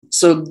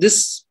So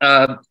this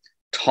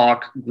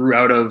talk grew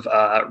out of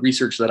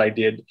research that I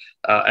did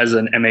as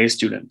an MA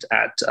student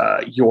at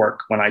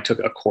York when I took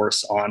a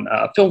course on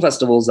film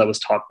festivals that was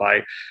taught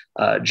by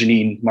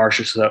Janine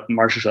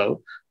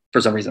Marchessault. For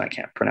some reason, I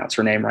can't pronounce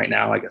her name right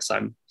now. I guess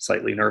I'm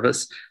slightly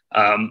nervous.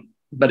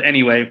 But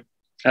anyway,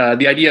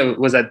 the idea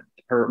was that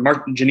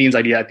Janine's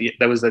idea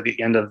that was at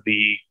the end of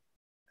the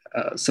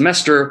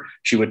semester,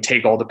 she would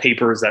take all the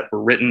papers that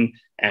were written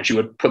and she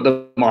would put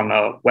them on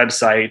a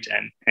website,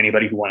 and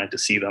anybody who wanted to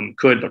see them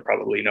could, but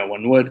probably no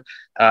one would.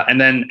 And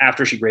then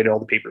after she graded all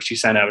the papers, she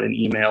sent out an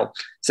email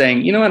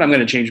saying, you know what, I'm going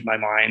to change my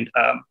mind.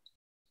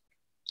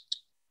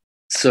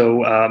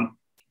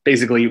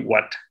 Basically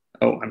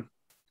am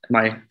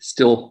I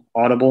still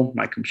audible?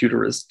 My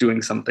computer is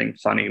doing something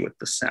funny with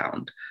the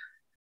sound.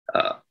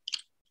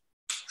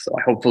 So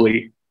I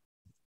hopefully,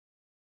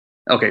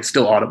 okay,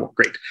 still audible,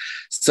 great.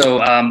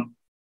 So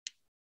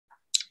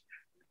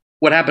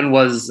what happened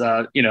was,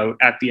 at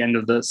the end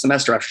of the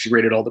semester, after she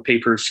graded all the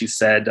papers, she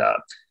said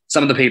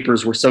some of the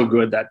papers were so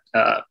good that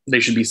they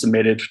should be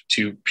submitted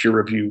to peer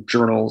review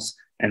journals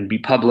and be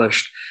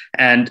published.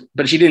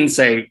 But she didn't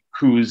say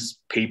whose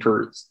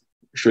papers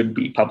should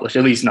be published,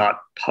 at least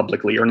not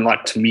publicly, or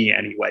not to me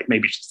anyway.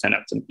 Maybe she sent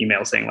out some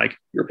email saying like,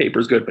 your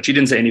paper's good, but she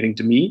didn't say anything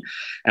to me.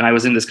 And I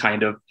was in this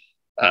kind of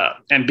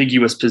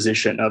ambiguous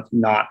position of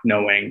not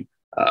knowing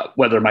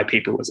whether my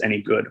paper was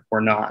any good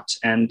or not.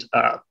 And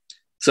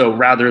so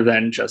rather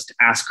than just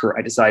ask her,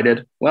 I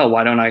decided, well,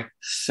 why don't I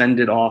send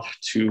it off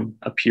to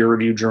a peer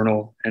review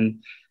journal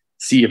and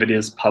see if it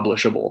is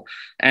publishable?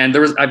 And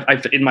there was,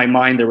 in my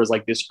mind, there was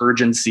like this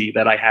urgency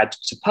that I had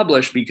to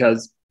publish,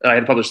 because I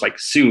had published like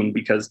soon,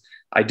 because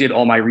I did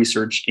all my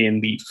research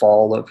in the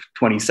fall of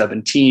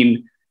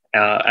 2017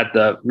 at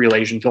the Real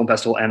Asian Film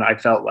Festival. And I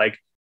felt like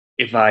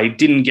if I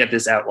didn't get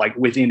this out, like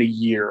within a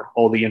year,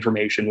 all the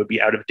information would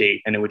be out of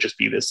date and it would just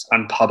be this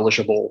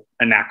unpublishable,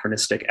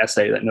 anachronistic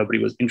essay that nobody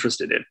was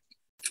interested in.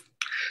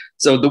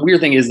 So the weird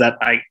thing is that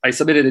I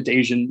submitted it to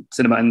Asian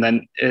Cinema, and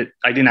then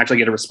I didn't actually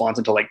get a response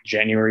until like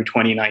January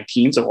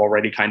 2019. So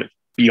already kind of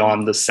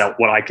beyond the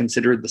what I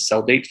considered the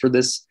sell date for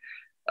this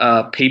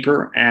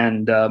paper,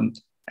 and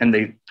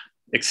they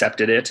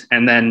accepted it.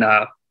 And then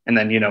I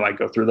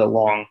go through the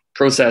long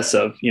process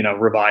of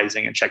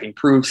revising and checking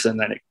proofs, and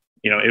then it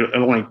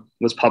only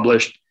was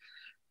published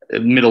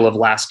in the middle of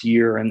last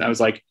year. And I was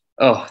like,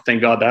 oh,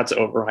 thank God that's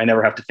over. I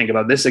never have to think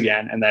about this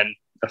again. And then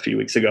a few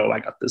weeks ago, I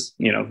got this,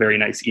 very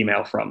nice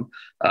email from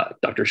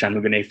Dr.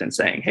 Shanmuganathan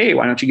saying, hey,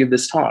 why don't you give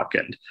this talk?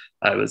 And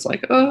I was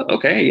like, oh,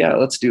 okay, yeah,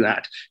 let's do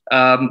that.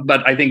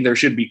 But I think there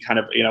should be kind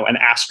of, an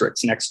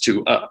asterisk next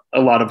to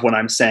a lot of what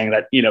I'm saying,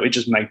 that, it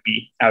just might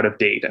be out of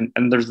date.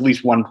 And there's at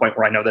least one point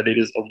where I know that it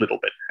is a little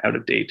bit out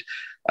of date.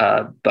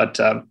 But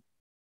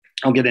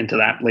I'll get into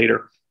that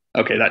later.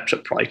 Okay, that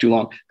took probably too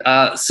long.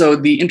 So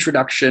the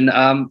introduction.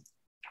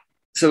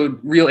 So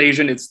Real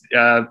Asian, it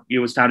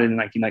was founded in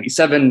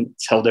 1997.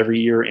 It's held every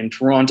year in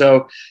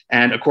Toronto.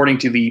 And according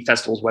to the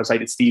festival's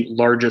website, it's the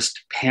largest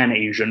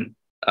Pan-Asian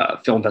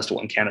film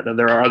festival in Canada.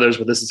 There are others,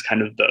 but this is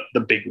kind of the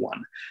big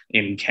one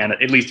in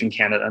Canada, at least in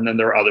Canada. And then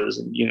there are others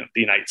in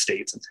the United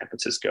States and San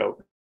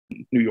Francisco,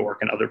 New York,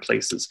 and other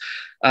places.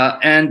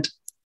 And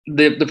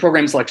the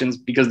program selections,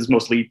 because it's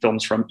mostly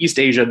films from East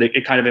Asia,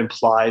 it kind of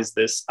implies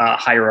this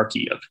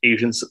hierarchy of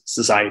Asian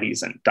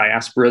societies and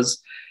diasporas.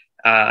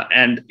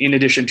 And in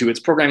addition to its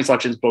programming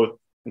selections,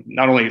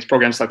 not only its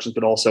program selections,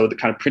 but also the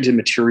kind of printed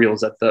materials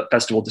that the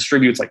festival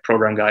distributes, like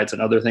program guides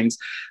and other things,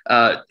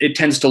 it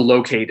tends to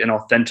locate an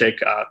authentic,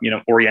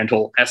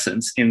 Oriental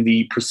essence in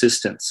the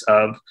persistence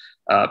of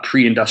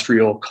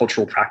pre-industrial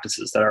cultural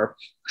practices that are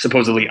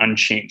supposedly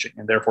unchanging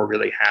and therefore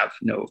really have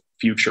no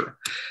future.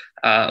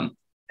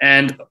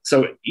 And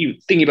so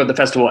thinking about the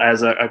festival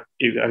as a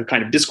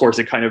kind of discourse,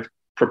 it kind of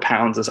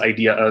propounds this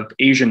idea of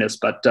Asianness,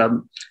 but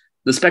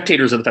the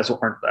spectators of the festival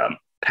aren't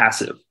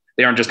passive.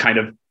 They aren't just kind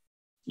of,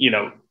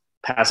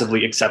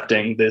 passively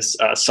accepting this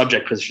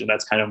subject position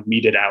that's kind of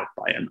meted out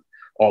by an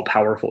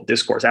all-powerful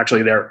discourse.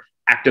 Actually, they're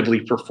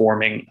actively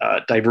performing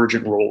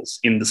divergent roles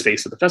in the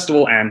space of the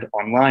festival and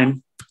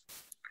online.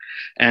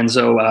 And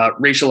so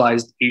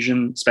racialized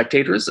Asian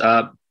spectators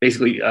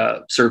basically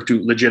serve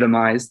to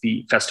legitimize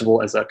the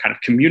festival as a kind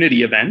of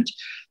community event.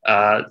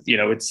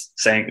 It's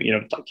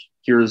saying, like,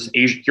 here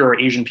are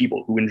Asian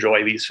people who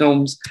enjoy these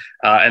films.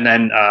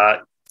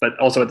 But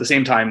also at the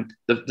same time,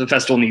 the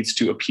festival needs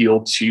to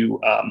appeal to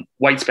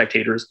white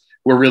spectators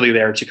who are really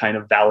there to kind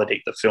of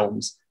validate the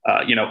film's,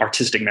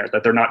 artistic merit,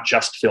 that they're not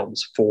just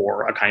films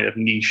for a kind of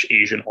niche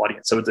Asian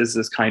audience. So it's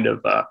this kind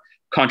of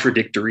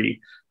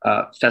contradictory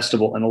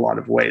festival in a lot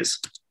of ways.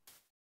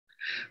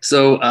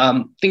 So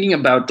thinking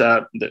about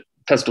the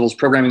festival's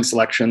programming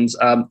selections,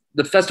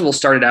 the festival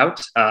started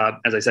out,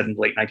 as I said, in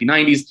the late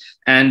 1990s.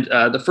 And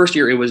the first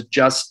year, it was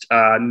just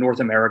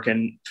North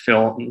American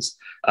films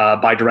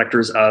by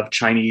directors of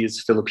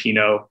Chinese,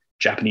 Filipino,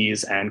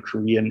 Japanese, and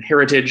Korean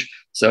heritage.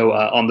 So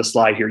on the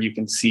slide here, you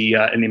can see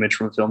an image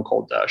from a film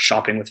called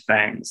Shopping with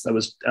Fangs. That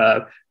was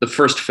the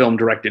first film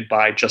directed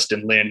by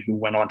Justin Lin, who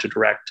went on to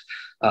direct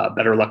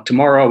Better Luck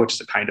Tomorrow, which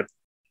is a kind of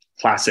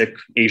classic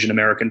Asian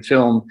American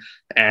film,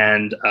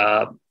 and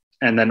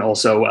then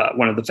also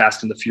one of the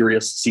Fast and the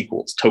Furious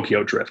sequels,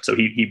 Tokyo Drift. So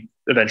he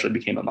eventually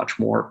became a much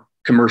more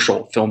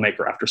commercial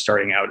filmmaker after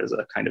starting out as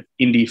a kind of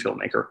indie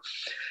filmmaker.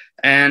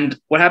 And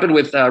what happened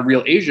with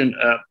Real Asian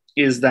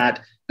is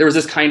that there was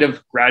this kind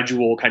of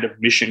gradual kind of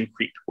mission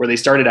creep where they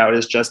started out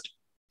as just,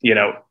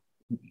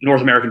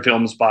 North American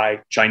films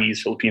by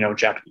Chinese, Filipino,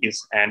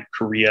 Japanese, and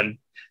Korean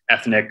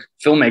ethnic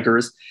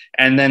filmmakers.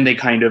 And then they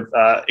kind of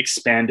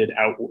expanded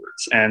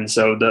outwards. And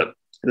so the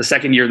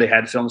second year they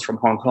had films from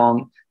Hong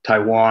Kong,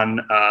 Taiwan,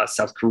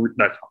 South Korea,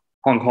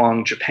 Hong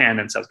Kong, Japan,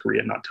 and South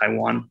Korea, not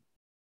Taiwan.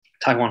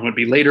 Taiwan would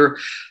be later.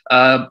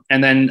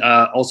 And then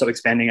also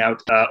expanding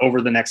out over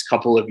the next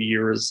couple of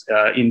years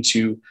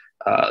into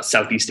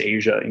Southeast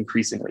Asia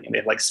increasingly. And they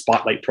had like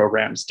spotlight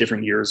programs,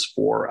 different years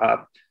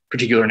for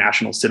particular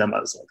national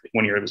cinemas. Like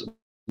one year it was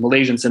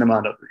Malaysian cinema,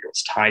 another year it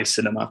was Thai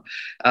cinema.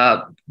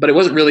 But it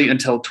wasn't really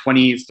until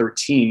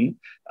 2013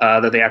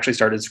 that they actually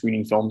started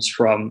screening films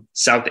from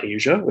South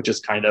Asia, which is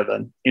kind of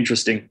an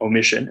interesting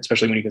omission,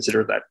 especially when you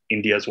consider that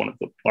India is one of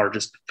the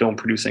largest film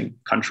producing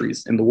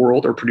countries in the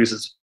world, or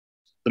produces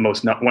one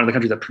of the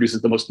countries that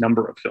produces the most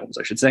number of films,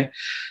 I should say.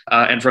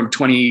 And from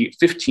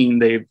 2015,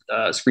 they've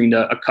screened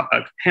a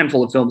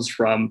handful of films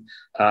from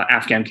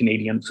Afghan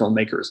Canadian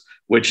filmmakers,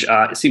 which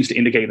seems to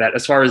indicate that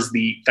as far as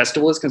the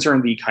festival is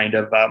concerned, the kind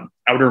of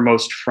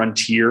outermost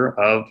frontier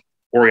of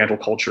Oriental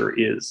culture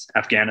is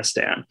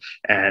Afghanistan,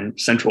 and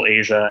Central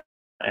Asia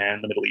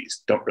and the Middle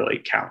East don't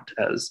really count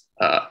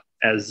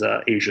as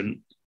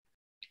Asian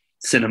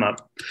cinema.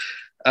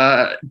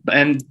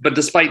 But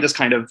despite this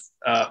kind of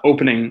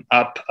opening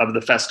up of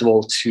the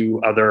festival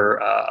to other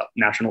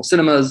national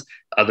cinemas,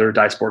 other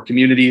diasporic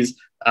communities,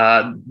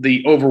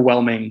 the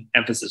overwhelming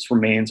emphasis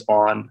remains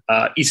on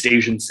East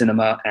Asian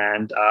cinema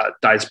and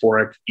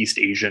diasporic East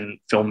Asian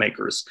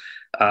filmmakers,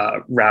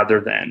 rather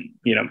than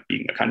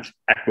being a kind of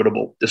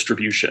equitable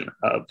distribution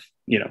of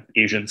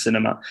Asian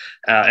cinema.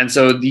 And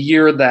so the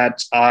year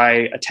that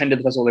I attended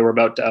the festival, there were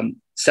about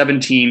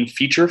 17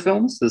 feature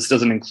films. This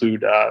doesn't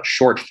include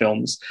short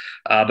films,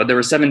 but there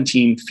were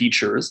 17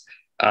 features.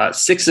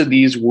 6 of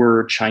these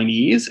were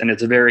Chinese, and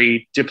it's a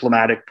very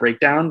diplomatic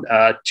breakdown.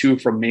 2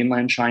 from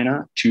mainland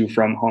China, 2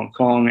 from Hong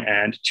Kong,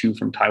 and 2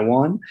 from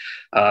Taiwan.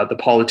 The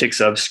politics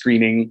of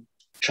screening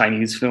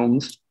Chinese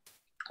films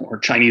or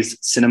Chinese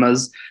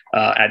cinemas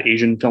at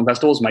Asian film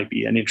festivals might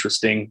be an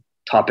interesting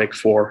topic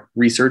for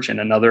research in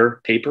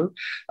another paper.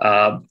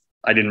 I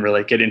didn't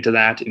really get into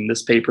that in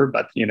this paper,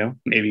 but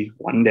maybe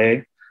one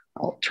day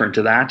I'll turn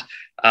to that.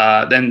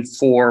 Then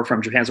 4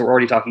 from Japan. So we're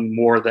already talking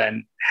more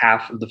than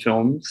half of the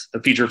films, the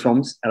feature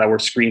films that were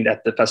screened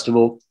at the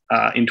festival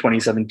in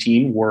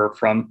 2017 were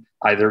from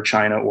either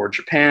China or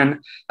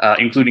Japan,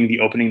 including the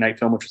opening night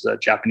film, which was a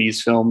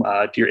Japanese film,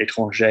 Dear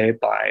Étranger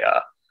by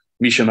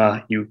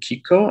Mishima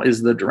Yukiko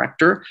is the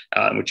director,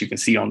 which you can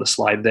see on the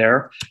slide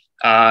there.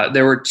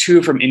 There were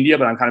 2 from India,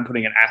 but I'm kind of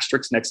putting an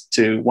asterisk next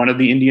to one of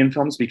the Indian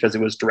films because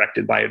it was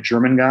directed by a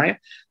German guy.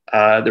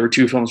 There were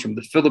 2 films from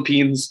the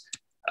Philippines,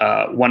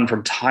 1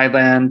 from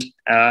Thailand,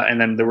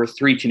 and then there were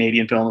 3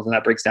 Canadian films, and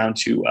that breaks down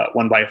to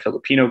 1 by a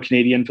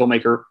Filipino-Canadian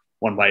filmmaker,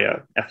 1 by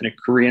an ethnic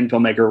Korean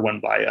filmmaker, 1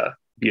 by a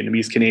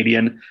Vietnamese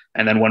Canadian,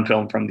 and then 1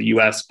 film from the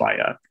US by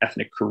an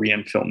ethnic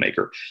Korean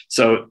filmmaker.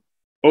 So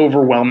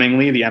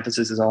overwhelmingly, the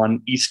emphasis is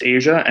on East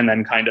Asia, and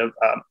then kind of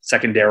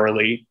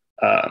secondarily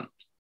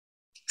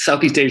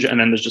Southeast Asia, and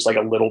then there's just like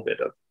a little bit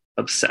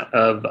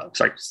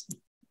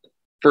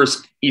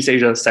first East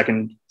Asia,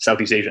 second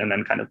Southeast Asia, and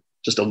then kind of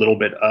just a little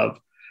bit of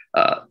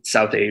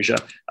South Asia.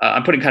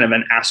 I'm putting kind of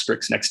an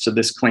asterisk next to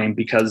this claim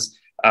because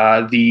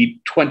the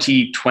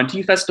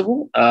 2020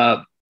 festival,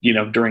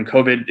 during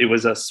COVID, it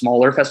was a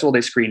smaller festival.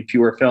 They screened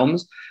fewer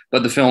films,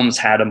 but the films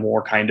had a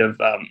more kind of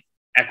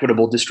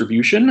equitable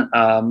distribution,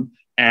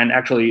 and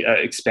actually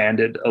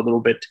expanded a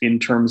little bit in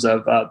terms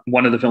of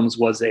one of the films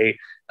was a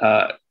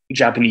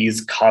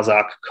Japanese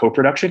Kazakh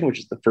co-production, which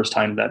is the first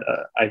time that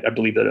I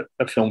believe that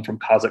a film from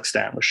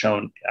Kazakhstan was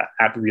shown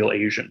at Real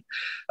Asian.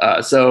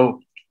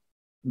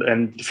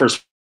 And the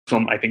first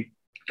film, I think,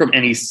 from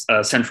any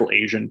Central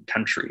Asian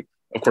country.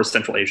 Of course,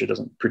 Central Asia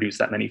doesn't produce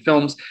that many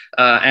films.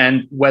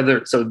 And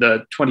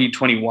the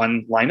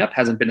 2021 lineup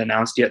hasn't been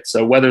announced yet.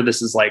 So whether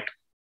this is like,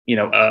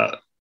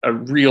 a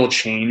real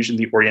change in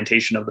the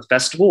orientation of the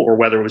festival, or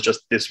whether it was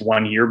just this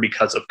one year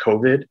because of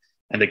COVID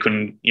and they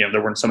couldn't,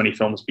 there weren't so many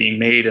films being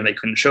made and they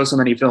couldn't show so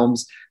many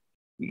films.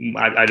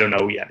 I don't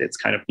know yet. It's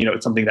kind of,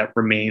 it's something that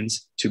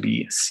remains to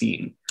be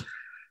seen.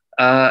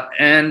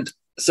 And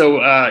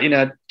so in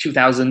a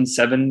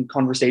 2007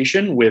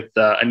 conversation with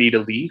Anita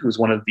Lee, who's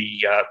one of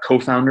the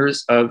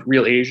co-founders of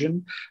Real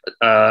Asian,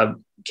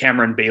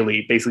 Cameron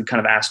Bailey basically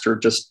kind of asked her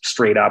just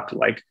straight up,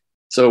 like,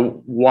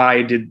 so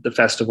why did the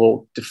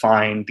festival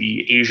define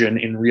the Asian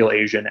in Real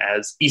Asian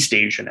as East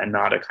Asian and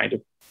not a kind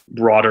of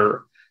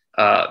broader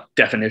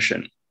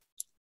definition?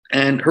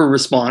 And her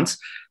response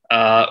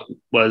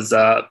was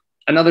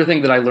another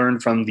thing that I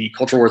learned from the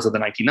culture wars of the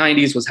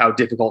 1990s was how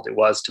difficult it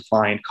was to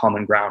find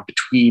common ground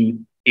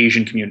between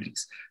Asian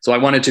communities. So I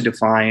wanted to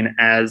define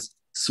as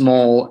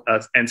small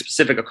and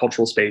specific a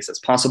cultural space as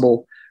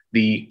possible.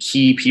 The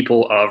key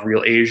people of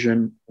Real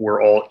Asian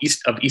were all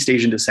East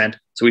Asian descent,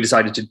 so we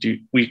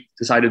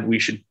decided we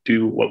should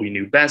do what we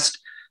knew best.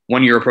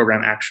 One year,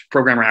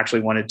 programmer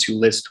actually wanted to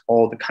list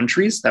all the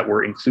countries that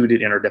were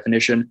included in our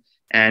definition,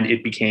 and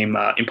it became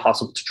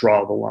impossible to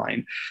draw the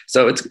line.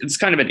 So it's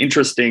kind of an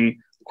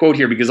interesting quote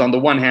here, because on the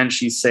one hand,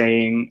 she's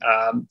saying,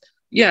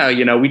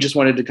 we just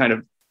wanted to kind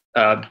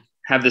of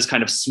have this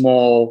kind of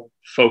small,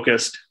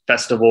 focused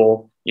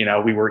festival.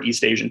 We were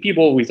East Asian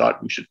people. We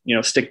thought we should,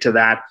 stick to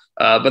that.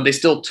 But they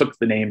still took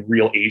the name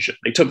Real Asian.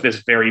 They took this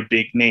very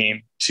big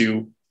name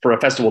for a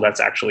festival that's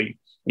actually,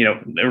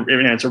 in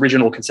its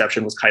original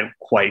conception was kind of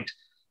quite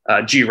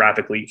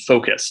geographically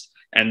focused.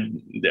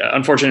 And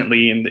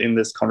unfortunately, in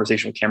this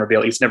conversation with Cameron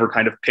Bailey, it's never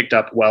kind of picked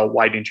up, well,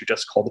 why didn't you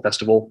just call the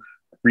festival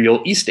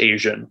Real East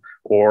Asian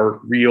or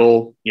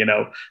Real,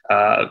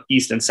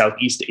 East and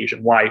Southeast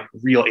Asian? Why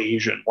Real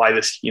Asian? Why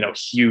this,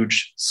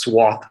 huge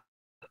swath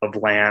of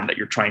land that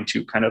you're trying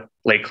to kind of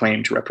lay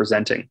claim to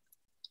representing?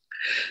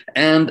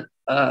 And,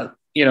 and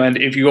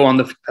if you go on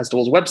the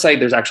festival's website,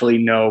 there's actually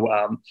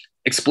no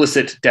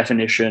explicit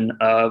definition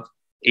of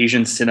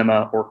Asian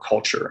cinema or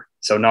culture.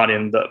 So not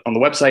on the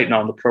website,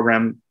 not on the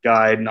program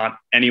guide, not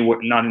in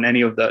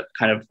any of the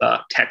kind of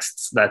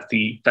texts that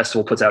the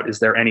festival puts out is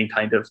there any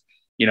kind of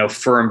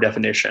firm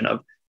definition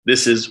of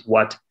this is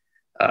what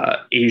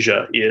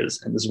Asia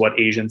is, and this is what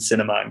Asian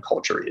cinema and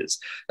culture is.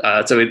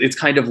 So it's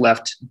kind of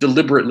left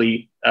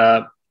deliberately,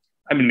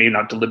 maybe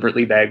not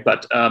deliberately vague,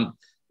 but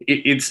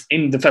it's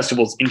in the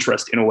festival's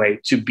interest in a way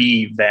to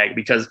be vague,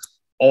 because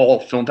all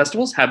film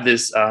festivals have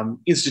this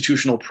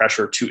institutional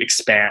pressure to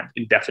expand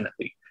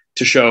indefinitely,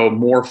 to show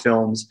more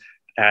films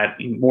at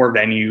more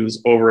venues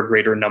over a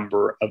greater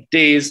number of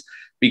days,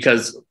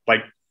 because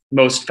like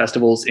most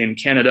festivals in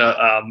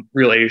Canada,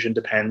 Real Asian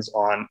depends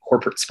on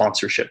corporate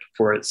sponsorship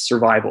for its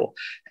survival,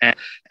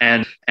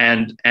 and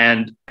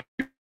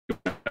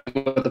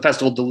what the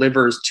festival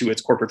delivers to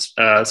its corporate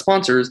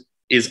sponsors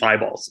is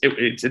eyeballs.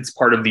 It's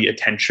part of the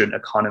attention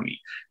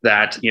economy.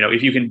 That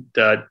if you can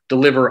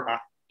deliver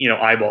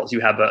eyeballs, you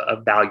have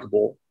a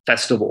valuable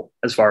festival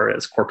as far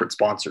as corporate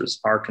sponsors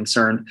are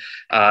concerned.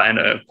 And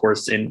of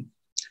course, in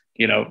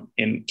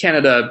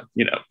Canada,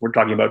 we're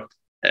talking about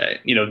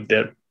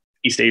the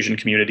East Asian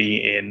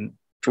community in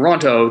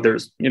Toronto.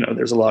 There's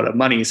a lot of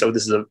money, so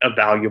this is a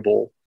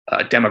valuable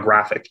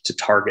demographic to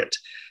target.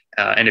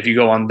 And if you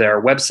go on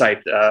their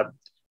website,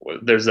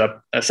 there's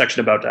a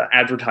section about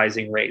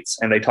advertising rates,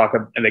 and they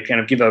kind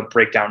of give a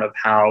breakdown of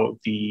how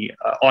the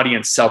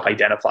audience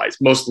self-identifies,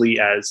 mostly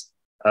as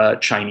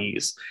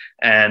Chinese,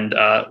 and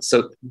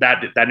so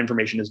that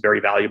information is very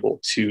valuable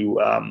to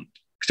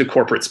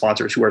corporate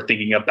sponsors who are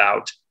thinking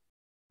about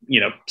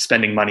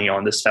spending money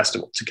on this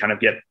festival to kind of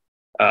get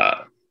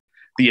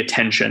the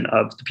attention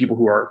of the people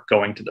who are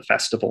going to the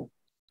festival.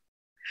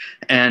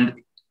 And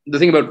the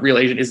thing about Real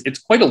Asian is it's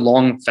quite a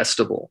long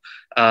festival.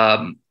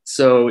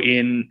 So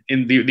in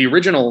the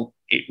original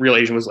Real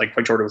Asian was like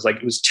quite short.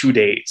 It was 2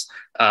 days.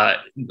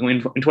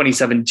 In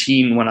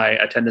 2017, when I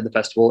attended the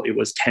festival, it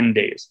was 10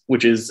 days,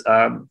 which is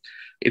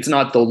it's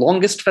not the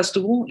longest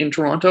festival in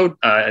Toronto.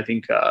 I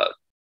think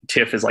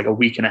TIFF is like a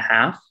week and a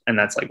half, and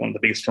that's like one of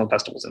the biggest film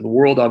festivals in the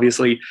world,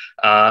 obviously.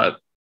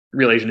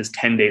 Real Asian is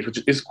 10 days,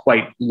 which is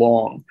quite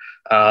long.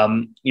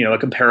 A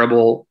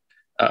comparable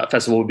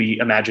festival would be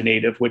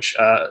Imaginative, which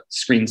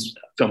screens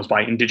films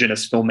by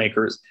Indigenous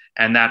filmmakers,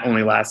 and that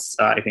only lasts,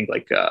 I think,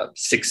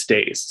 6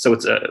 days. So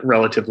it's a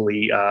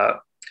relatively,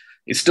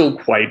 it's still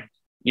quite,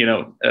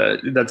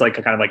 that's like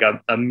a kind of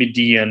like a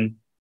median,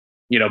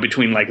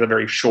 between like a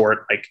very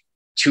short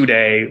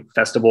 2-day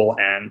festival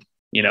and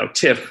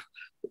TIFF.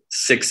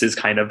 6 is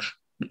kind of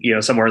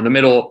somewhere in the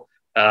middle.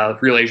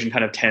 Real Asian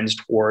kind of tends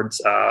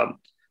towards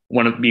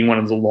being one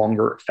of the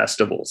longer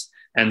festivals,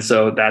 and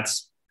so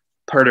that's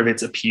part of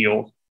its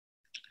appeal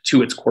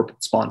to its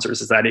corporate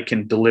sponsors, is that it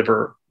can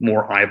deliver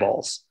more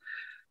eyeballs.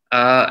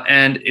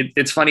 And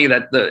it's funny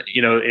that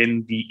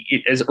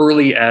as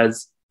early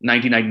as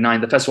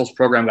 1999, the festival's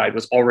program guide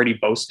was already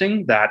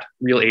boasting that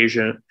Real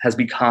Asia has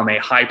become a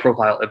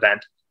high-profile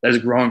event that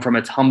has grown from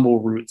its humble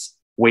roots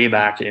way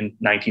back in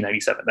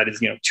 1997. That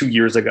is, 2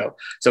 years ago.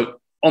 So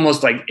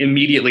almost like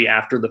immediately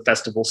after the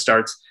festival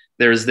starts,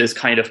 there's this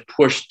kind of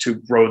push to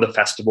grow the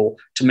festival,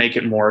 to make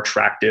it more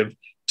attractive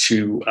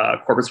to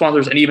corporate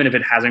sponsors. And even if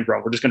it hasn't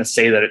grown, we're just going to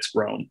say that it's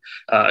grown,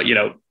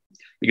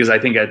 because I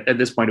think at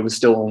this point it was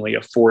still only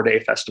a 4-day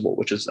festival,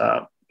 which is,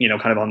 kind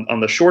of on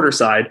the shorter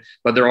side,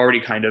 but they're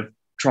already kind of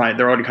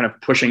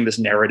pushing this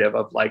narrative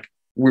of like,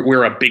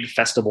 we're a big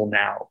festival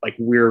now. Like,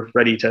 we're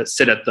ready to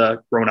sit at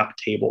the grown-up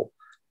table.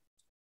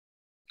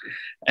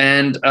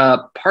 And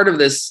part of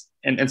this,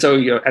 and so,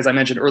 as I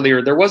mentioned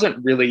earlier, there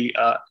wasn't really,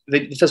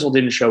 the festival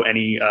didn't show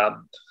any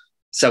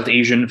South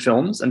Asian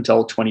films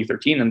until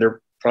 2013. And there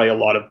are probably a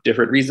lot of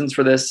different reasons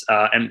for this.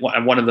 And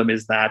one of them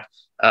is that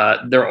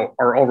there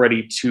are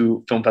already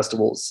 2 film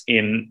festivals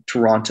in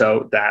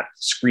Toronto that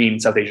screen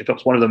South Asian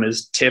films. One of them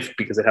is TIFF,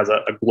 because it has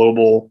a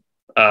global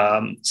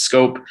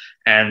scope,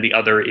 and the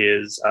other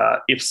is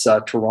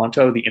IFSA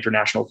Toronto, the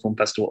International Film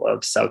Festival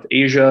of South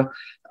Asia,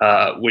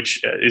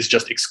 which is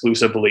just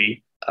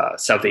exclusively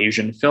South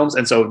Asian films.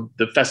 And so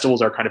the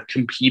festivals are kind of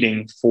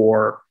competing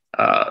for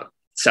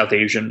South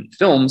Asian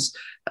films.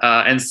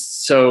 And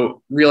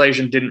so Real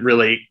Asian didn't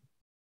really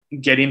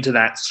get into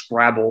that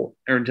scramble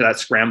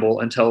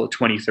until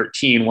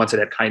 2013, once it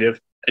had kind of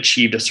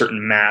achieved a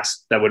certain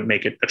mass that would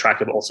make it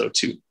attractive also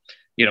to,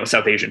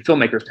 South Asian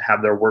filmmakers to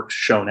have their work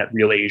shown at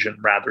Real Asian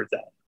rather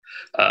than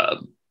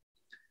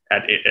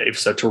at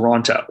IFSA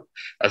Toronto,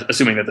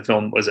 assuming that the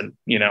film wasn't,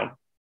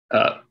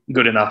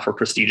 good enough or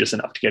prestigious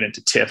enough to get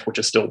into TIFF, which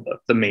is still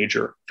the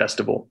major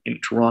festival in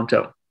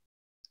Toronto.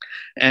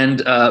 And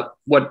the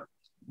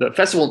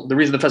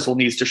reason the festival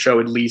needs to show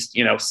at least,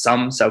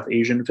 some South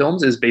Asian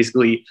films is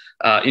basically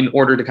in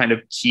order to kind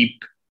of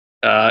keep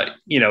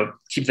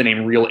the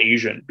name Real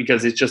Asian,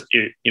 because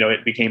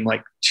it became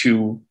like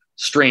too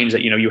strange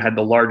that, you had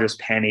the largest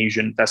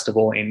Pan-Asian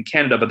festival in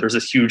Canada, but there's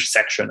this huge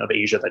section of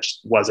Asia that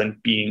just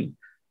wasn't being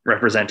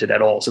represented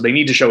at all. So they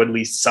need to show at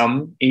least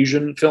some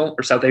Asian film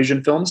or South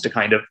Asian films to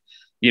kind of,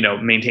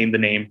 maintain the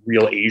name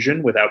Real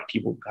Asian without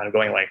people kind of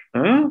going like,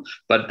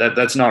 but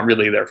that's not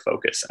really their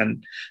focus.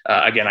 And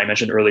again, I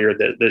mentioned earlier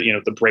that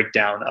the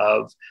breakdown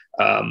of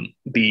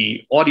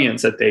the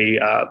audience that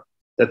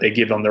they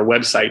give on their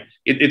website,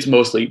 it's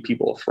mostly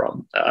people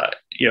from,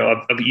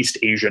 of East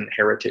Asian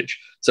heritage.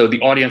 So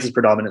the audience is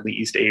predominantly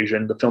East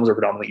Asian, the films are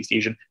predominantly East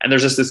Asian, and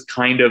there's just this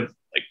kind of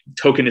like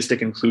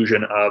tokenistic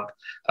inclusion of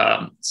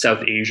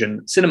South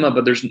Asian cinema,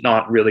 but there's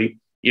not really,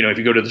 if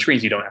you go to the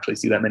screens, you don't actually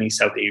see that many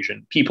South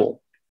Asian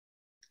people.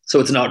 So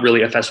it's not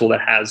really a festival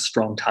that has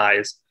strong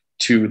ties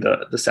to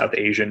the South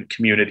Asian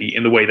community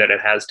in the way that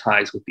it has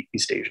ties with the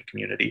East Asian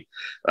community,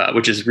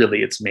 which is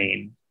really its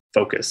main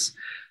focus.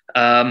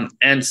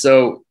 And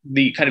so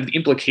the kind of the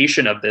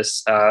implication of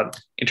this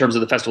in terms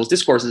of the festival's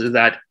discourses is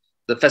that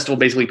the festival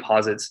basically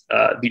posits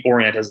the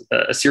Orient as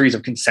a series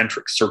of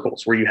concentric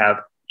circles where you have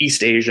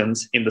East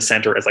Asians in the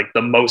center as like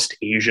the most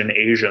Asian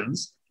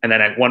Asians. And then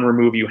at one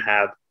remove, you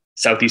have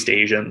Southeast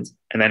Asians.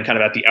 And then kind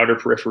of at the outer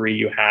periphery,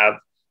 you have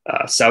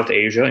South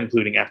Asia,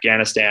 including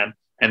Afghanistan,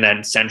 and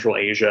then Central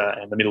Asia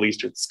and the Middle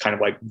East. It's kind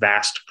of like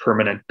vast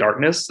permanent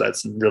darkness.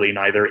 That's really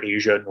neither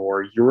Asia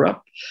nor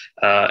Europe.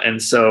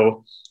 And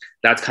so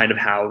that's kind of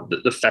how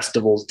the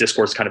festival's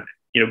discourse kind of,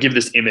 give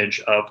this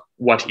image of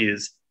what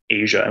is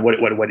Asia and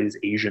what is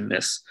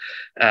Asianness.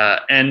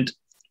 And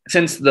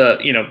since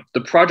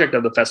the project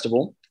of the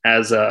festival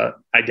as a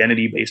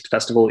identity-based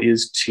festival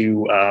is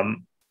to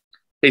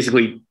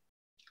basically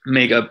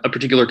make a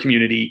particular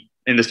community,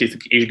 in this case,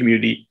 the Asian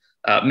community,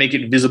 make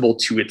it visible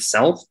to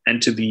itself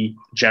and to the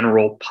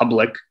general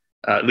public,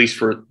 at least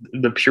for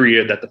the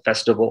period that the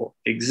festival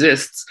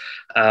exists,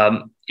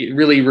 it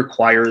really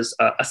requires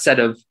a set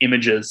of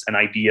images and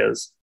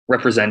ideas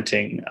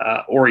representing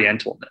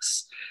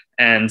Orientalness.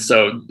 And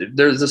so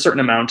there's a certain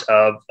amount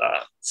of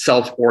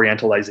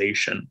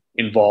self-orientalization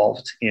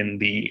involved in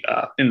the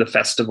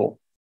festival.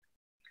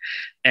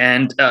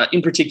 And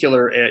in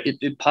particular,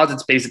 it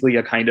posits basically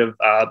a kind of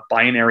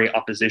binary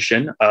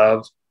opposition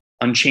of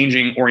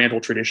unchanging Oriental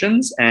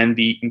traditions and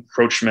the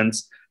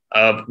encroachments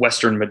of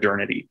Western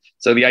modernity.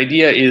 So the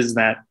idea is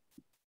that,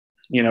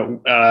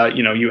 you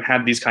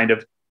have these kind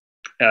of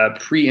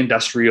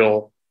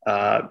pre-industrial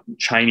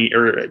Chinese,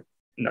 or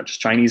not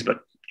just Chinese, but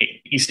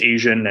East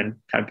Asian and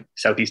kind of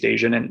Southeast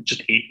Asian and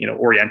just,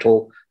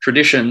 Oriental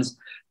traditions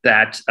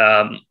that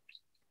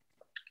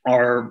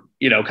are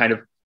kind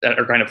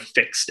of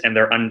fixed and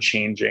they're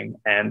unchanging,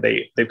 and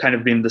they've kind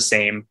of been the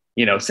same,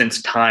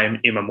 since time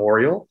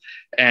immemorial.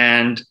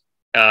 And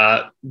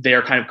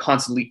they're kind of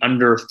constantly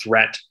under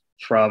threat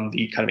from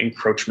the kind of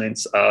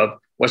encroachments of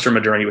Western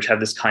modernity, which have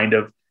this kind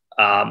of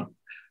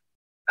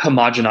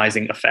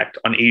homogenizing effect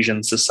on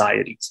Asian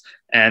societies.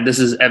 And this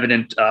is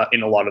evident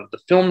in a lot of the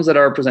films that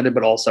are presented,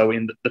 but also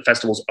in the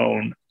festival's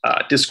own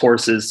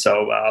discourses.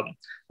 So,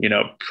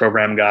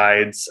 program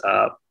guides,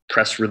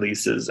 press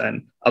releases,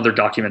 and other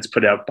documents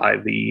put out by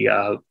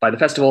the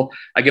festival.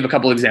 I give a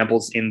couple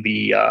examples in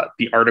the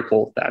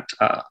article that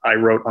I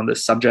wrote on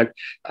this subject.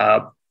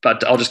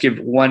 But I'll just give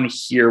one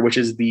here, which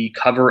is the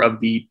cover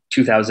of the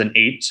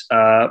 2008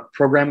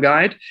 program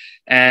guide.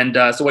 And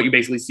so what you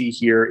basically see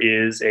here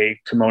is a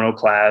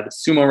kimono-clad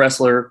sumo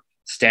wrestler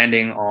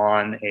standing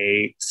on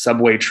a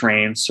subway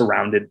train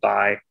surrounded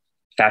by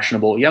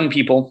fashionable young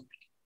people.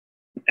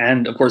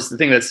 And of course,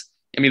 there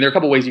are a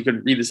couple ways you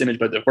could read this image,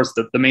 but of course,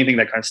 the main thing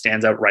that kind of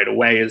stands out right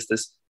away is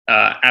this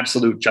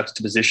absolute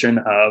juxtaposition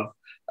of,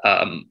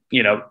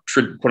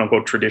 quote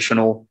unquote,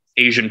 traditional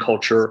Asian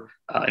culture,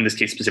 in this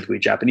case, specifically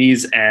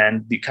Japanese,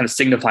 and the kind of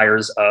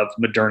signifiers of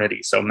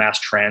modernity. So mass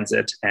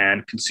transit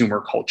and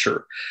consumer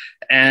culture.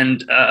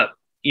 And,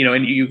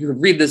 and you can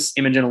read this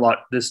image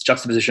this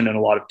juxtaposition in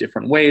a lot of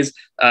different ways,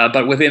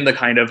 but within the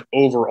kind of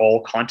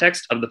overall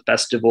context of the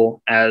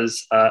festival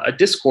as a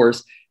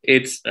discourse,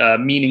 its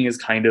meaning is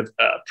kind of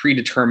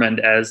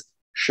predetermined as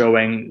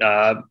showing,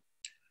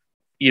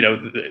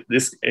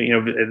 this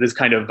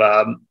kind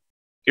of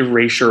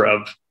erasure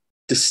of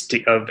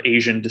of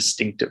Asian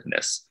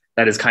distinctiveness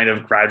that is kind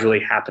of gradually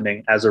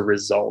happening as a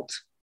result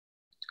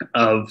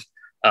of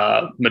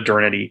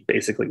modernity,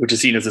 basically, which is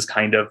seen as this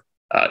kind of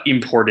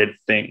imported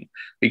thing,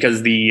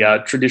 because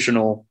the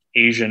traditional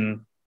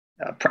Asian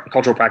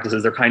cultural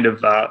practices, they're kind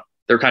of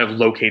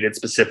located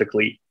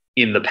specifically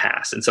in the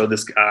past. And so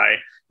this guy,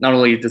 not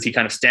only does he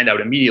kind of stand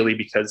out immediately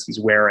because he's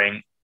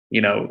wearing,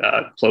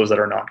 clothes that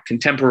are not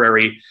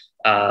contemporary,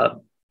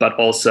 but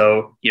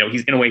also,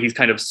 he's in a way, he's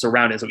kind of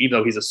surrounded. So even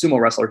though he's a sumo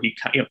wrestler, he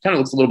kind of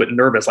looks a little bit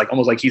nervous, like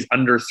almost like he's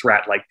under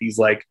threat, like these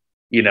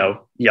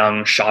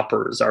young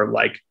shoppers are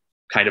like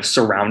kind of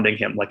surrounding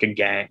him like a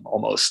gang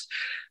almost.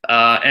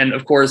 And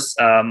of course,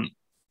 and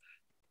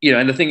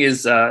the thing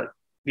is,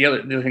 the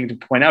other thing to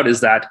point out is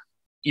that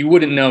you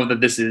wouldn't know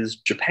that this is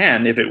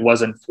Japan if it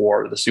wasn't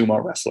for the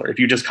sumo wrestler. If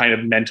you just kind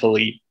of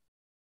mentally,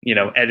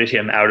 edit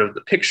him out of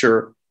the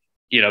picture,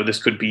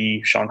 this could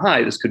be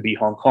Shanghai, this could be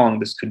Hong Kong,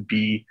 this could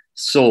be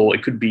Seoul,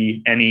 it could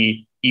be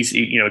any East,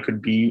 it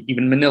could be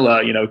even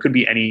Manila, it could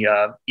be any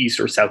East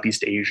or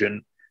Southeast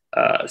Asian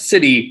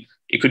city.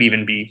 It could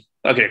even be,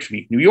 it could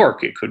actually be New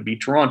York, it could be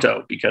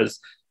Toronto, because,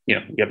 we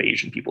have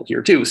Asian people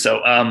here too.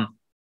 So,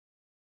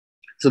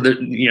 so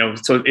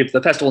if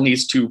the festival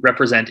needs to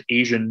represent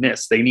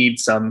Asianness, they need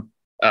some,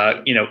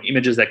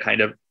 images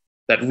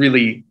that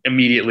really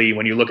immediately,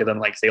 when you look at them,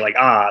 like say like,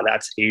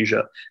 that's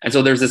Asia. And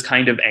so there's this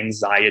kind of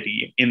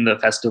anxiety in the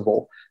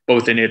festival,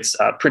 both in its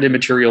printed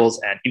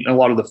materials and in a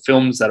lot of the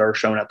films that are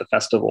shown at the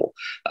festival,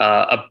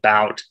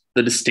 about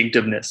the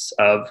distinctiveness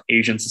of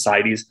Asian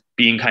societies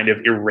being kind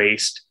of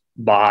erased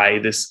by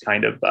this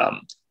kind of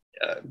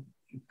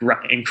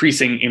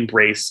increasing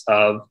embrace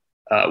of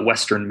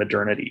Western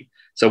modernity.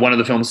 So one of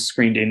the films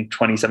screened in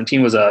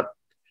 2017 was a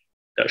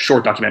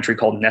short documentary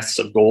called Nests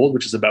of Gold,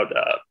 which is about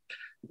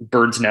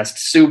bird's nest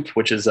soup,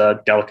 which is a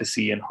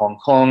delicacy in Hong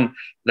Kong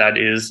that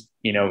is,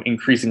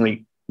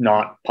 increasingly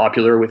not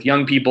popular with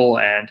young people.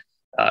 And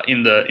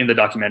in the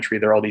documentary,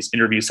 there are all these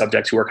interview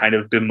subjects who are kind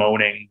of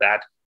bemoaning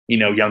that,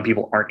 young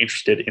people aren't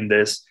interested in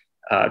this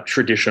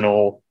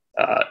traditional,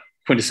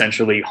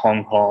 quintessentially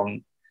Hong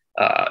Kong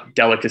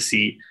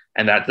delicacy,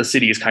 and that the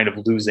city is kind of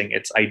losing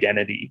its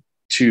identity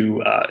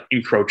to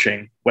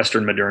encroaching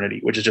Western modernity,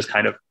 which is just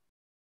kind of,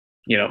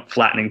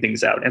 flattening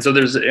things out. And so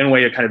there's, in a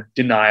way, a kind of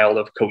denial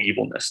of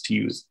coevalness, to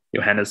use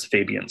Johannes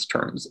Fabian's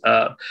terms,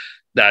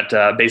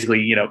 that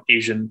basically,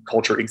 Asian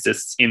culture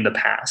exists in the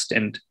past.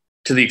 And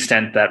to the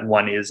extent that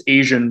one is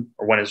Asian,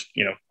 or one is,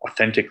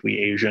 authentically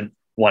Asian,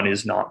 one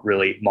is not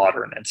really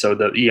modern. And so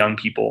the young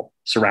people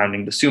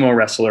surrounding the sumo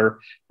wrestler,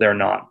 they're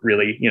not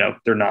really,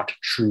 they're not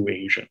true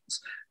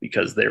Asians,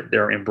 because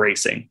they're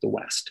embracing the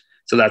West.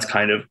 So that's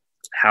kind of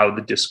how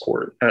the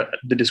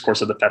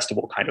discourse of the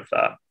festival kind of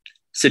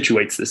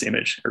situates this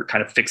image, or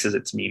kind of fixes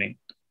its meaning.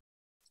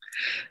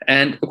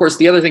 And of course,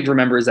 the other thing to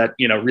remember is that,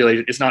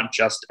 really, it's not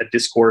just a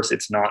discourse.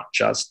 It's not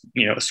just,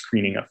 a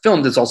screening of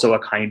films. It's also a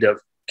kind of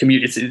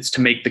it's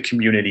to make the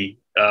community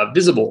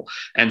visible.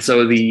 And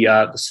so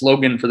the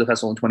slogan for the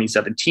festival in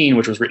 2017,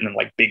 which was written in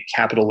like big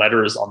capital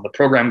letters on the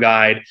program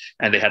guide,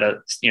 and they had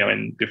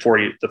and before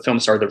the film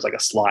started, there was like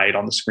a slide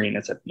on the screen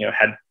that said,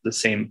 had the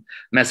same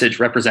message: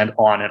 represent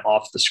on and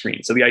off the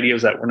screen. So the idea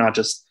is that we're not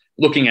just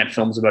looking at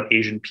films about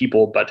Asian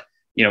people, but,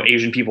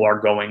 Asian people are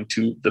going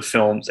to the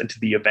films and to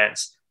the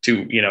events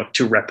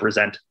to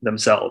represent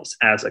themselves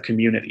as a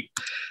community.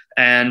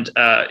 And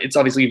it's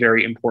obviously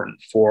very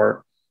important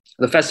for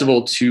the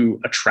festival to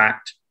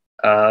attract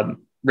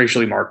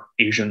racially marked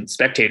Asian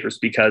spectators,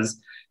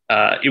 because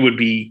it would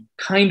be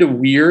kind of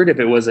weird if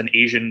it was an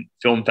Asian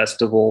film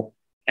festival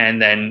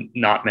and then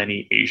not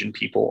many Asian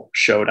people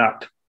showed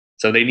up.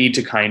 So they need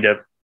to kind of,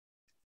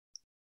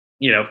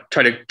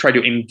 try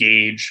to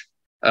engage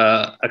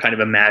a kind of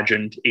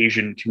imagined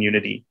Asian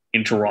community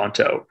in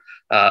Toronto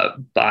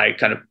by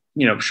kind of,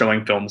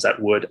 showing films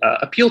that would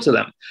appeal to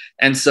them.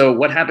 And so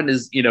what happened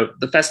is,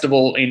 the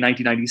festival in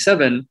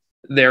 1997,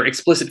 their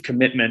explicit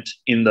commitment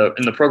in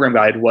the program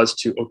guide was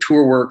to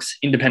auteur works,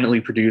 independently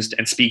produced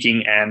and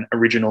speaking an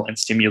original and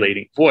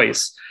stimulating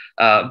voice.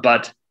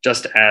 But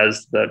just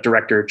as the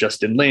director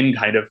Justin Lin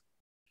kind of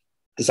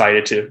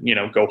decided to,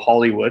 go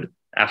Hollywood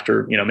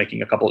after,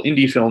 making a couple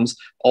indie films,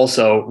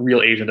 also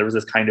Real Asian, there was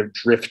this kind of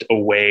drift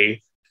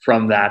away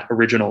from that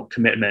original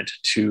commitment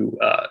to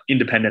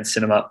independent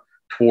cinema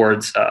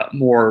towards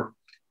more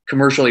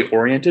commercially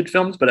oriented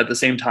films. But at the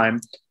same time,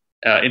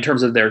 in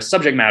terms of their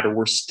subject matter,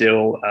 we're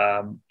still,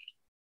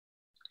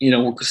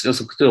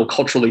 still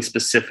culturally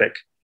specific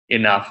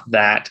enough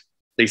that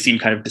they seem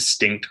kind of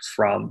distinct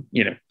from,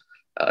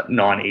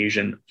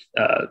 non-Asian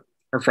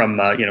or from,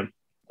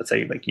 let's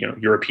say like,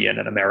 European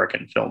and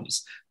American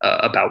films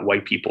about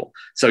white people.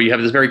 So you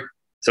have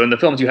so in the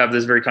films, you have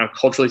this very kind of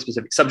culturally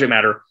specific subject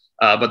matter,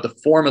 but the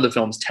form of the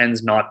films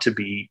tends not to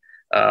be,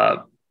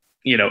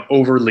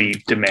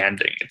 overly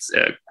demanding. It's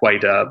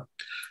quite,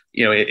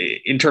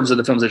 in terms of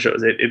the films it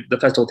shows, the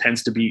festival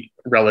tends to be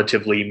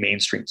relatively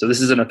mainstream. So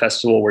this isn't a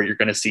festival where you're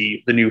going to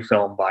see the new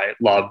film by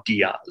Lav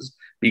Diaz,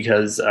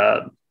 because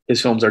his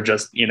films are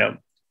just,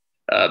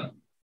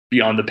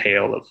 beyond the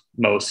pale of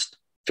most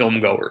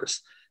film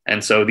goers.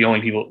 And so the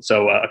only people,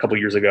 so a couple of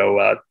years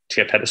ago,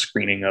 TIFF had a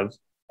screening of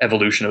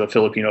Evolution of a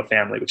Filipino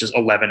Family, which is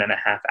 11 and a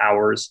half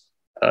hours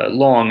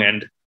long.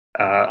 And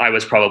I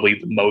was probably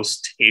the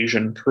most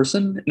Asian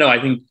person. No,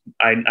 I think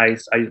I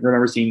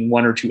remember seeing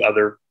one or two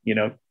other,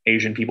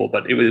 Asian people,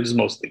 but it was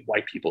mostly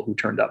white people who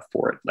turned up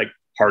for it, like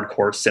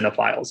hardcore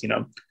cinephiles,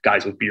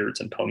 guys with beards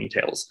and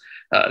ponytails,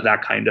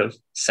 that kind of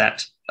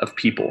set of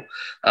people.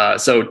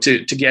 So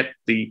to get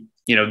the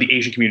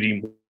Asian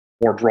community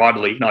more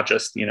broadly, not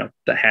just,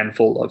 the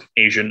handful of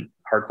Asian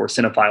hardcore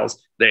cinephiles,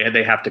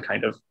 they have to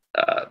kind of,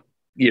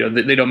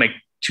 they don't make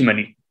too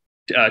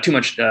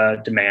much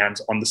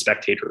demands on the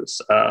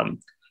spectators'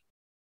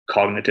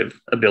 cognitive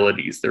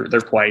abilities.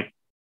 They're quite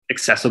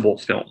accessible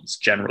films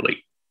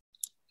generally.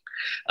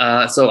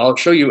 So I'll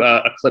show you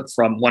a clip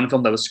from one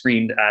film that was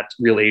screened at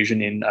Real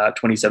Asian in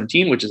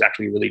 2017, which is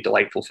actually a really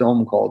delightful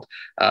film called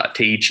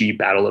Teiichi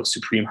Battle of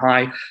Supreme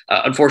High.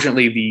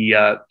 Unfortunately,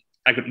 the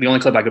only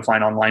clip I could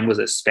find online was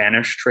a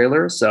Spanish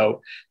trailer.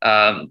 So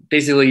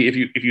basically,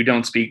 if you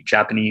don't speak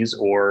Japanese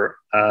or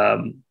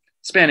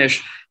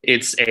Spanish,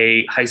 it's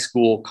a high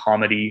school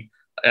comedy.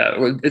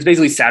 It's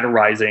basically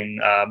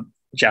satirizing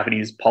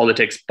Japanese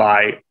politics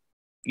by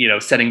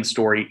setting the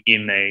story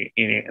in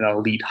an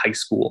elite high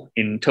school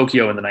in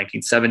Tokyo in the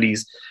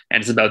 1970s, and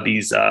it's about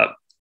these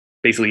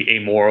basically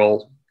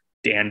amoral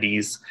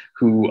dandies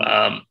who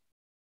are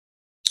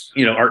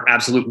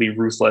absolutely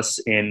ruthless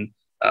in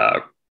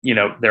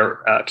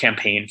their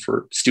campaign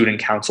for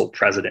student council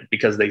president,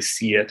 because they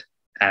see it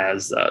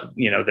as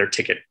their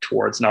ticket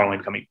towards not only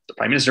becoming the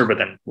prime minister, but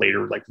then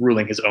later like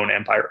ruling his own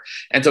empire.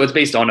 And so it's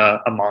based on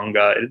a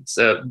manga. It's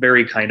a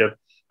very kind of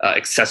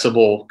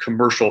accessible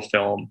commercial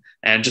film,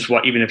 and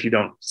even if you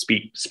don't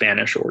speak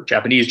Spanish or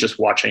Japanese, just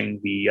watching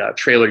the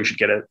trailer, you should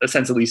get a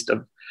sense at least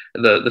of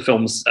the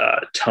film's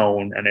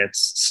tone and its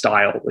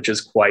style, which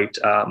is quite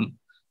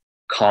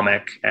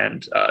comic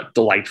and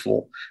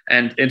delightful.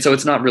 And so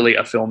it's not really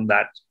a film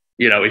that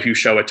if you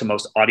show it to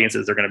most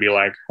audiences, they're going to be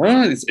like,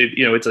 huh?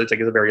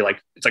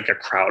 It's like a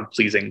crowd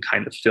pleasing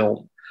kind of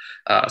film.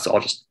 So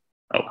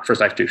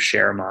first I have to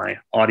share my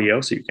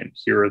audio so you can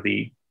hear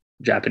the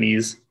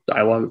Japanese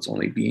dialogue. It's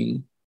only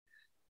being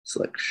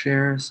select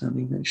share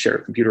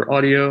computer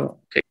audio.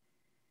 Okay.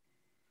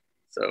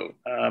 So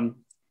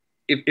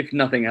if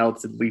nothing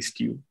else, at least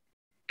you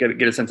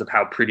get a sense of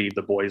how pretty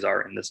the boys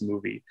are in this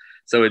movie.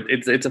 So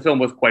it's a film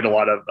with quite a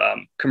lot of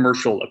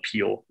commercial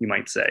appeal, you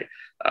might say.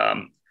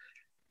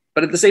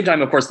 But at the same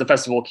time, of course, the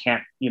festival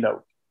can't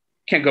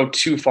go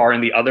too far in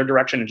the other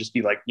direction and just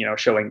be like,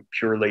 showing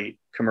purely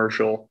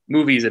commercial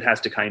movies. It has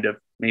to kind of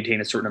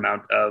maintain a certain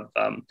amount of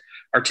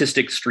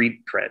artistic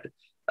street cred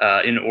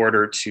in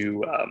order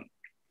to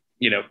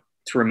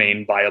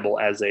remain viable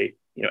as a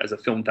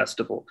film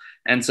festival.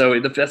 And so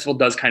the festival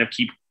does kind of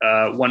keep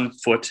one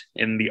foot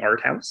in the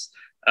art house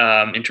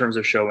in terms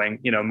of showing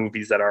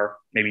movies that are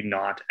maybe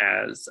not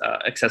as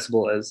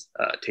accessible as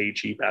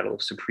Teiichi Battle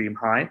of Supreme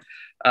High.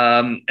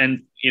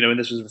 And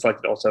this was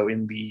reflected also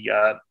in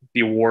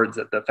the awards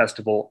that the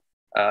festival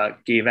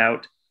gave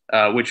out,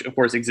 which of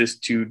course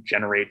exist to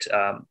generate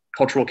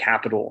cultural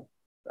capital.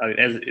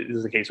 As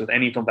is the case with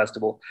any film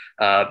festival,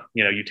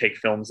 you take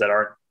films that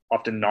are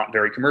often not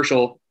very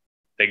commercial,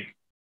 they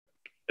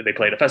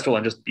play at a festival,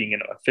 and just being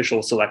an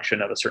official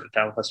selection of a certain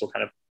film festival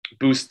kind of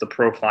boosts the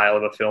profile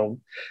of a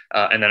film.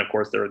 And then of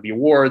course there are the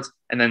awards,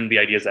 and then the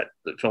idea is that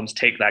the films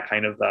take that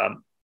kind of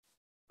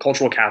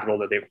cultural capital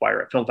that they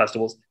acquire at film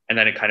festivals, and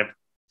then it kind of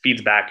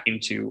feeds back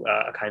into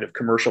a kind of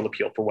commercial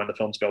appeal for when the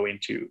films go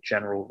into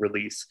general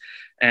release.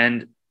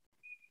 And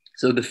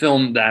so the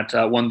film that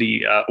won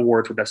the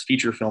award for Best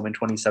Feature Film in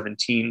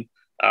 2017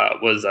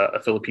 was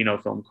a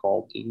Filipino film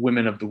called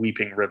Women of the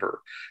Weeping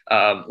River,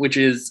 which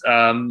is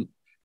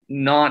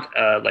not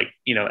as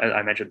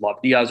I mentioned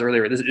Lob Diaz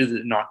earlier. This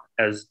is not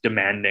as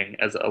demanding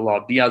as a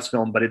Lob Diaz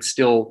film, but it's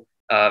still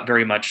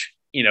very much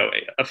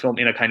a film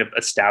in a kind of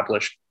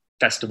established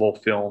festival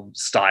film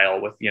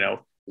style with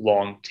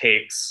long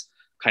takes,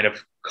 kind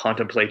of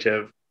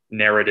contemplative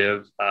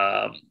narrative.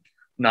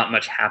 Not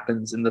much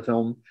happens in the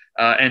film.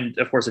 And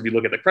of course, if you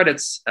look at the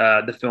credits,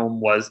 the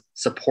film was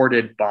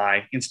supported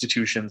by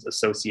institutions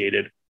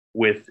associated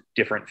with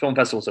different film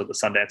festivals. So the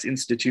Sundance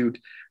Institute,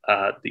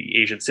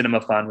 the Asian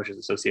Cinema Fund, which is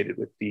associated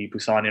with the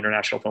Busan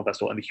International Film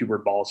Festival, and the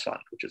Hubert Balls Fund,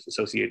 which is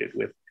associated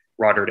with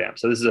Rotterdam.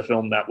 So this is a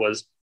film that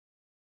was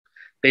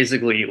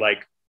basically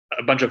like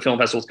a bunch of film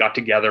festivals got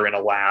together in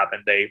a lab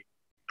and they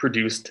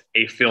produced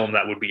a film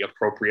that would be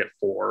appropriate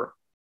for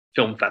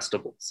film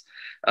festivals.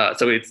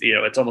 So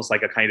it's almost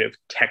like a kind of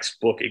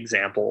textbook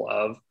example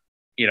of,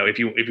 if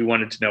you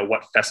wanted to know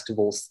what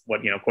festivals,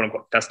 what, quote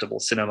unquote festival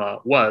cinema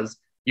was,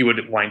 you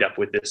would wind up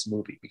with this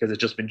movie, because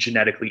it's just been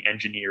genetically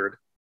engineered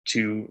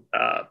to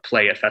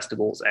play at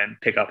festivals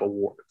and pick up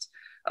awards.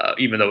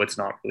 Even though it's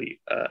not really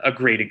a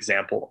great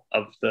example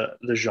of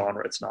the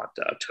genre, it's not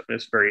a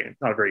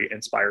very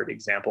inspired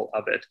example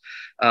of it.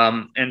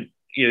 And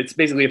it's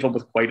basically a film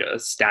with quite a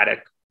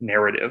static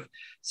narrative.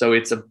 So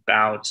it's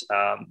about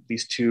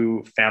these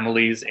two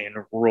families in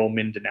rural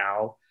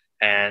Mindanao,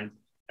 and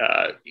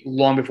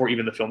long before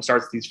even the film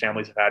starts, these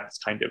families have had this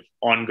kind of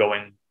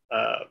ongoing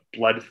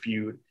blood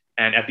feud.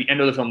 And at the end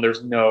of the film,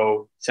 there's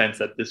no sense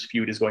that this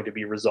feud is going to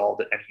be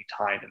resolved at any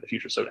time in the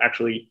future. So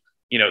actually,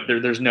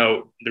 there's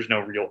no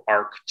real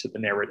arc to the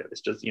narrative.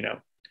 It's just,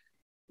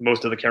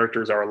 most of the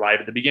characters are alive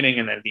at the beginning,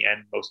 and then at the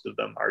end, most of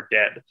them are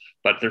dead.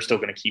 But they're still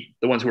going to keep,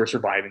 the ones who are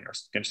surviving are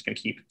just going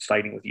to keep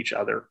fighting with each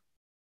other.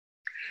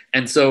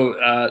 And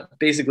so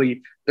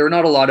basically, there are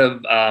not a lot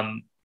of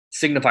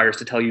signifiers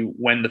to tell you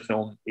when the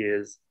film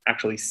is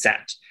actually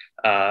set.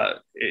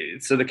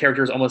 So the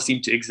characters almost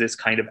seem to exist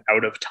kind of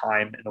out of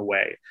time in a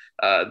way.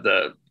 So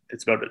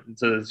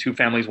the two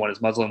families, one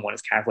is Muslim, one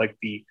is Catholic.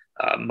 The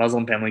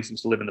Muslim family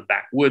seems to live in the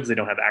backwoods. They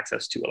don't have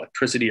access to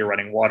electricity or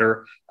running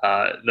water.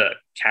 The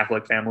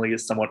Catholic family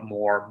is somewhat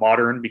more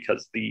modern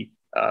because the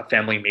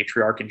family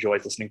matriarch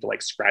enjoys listening to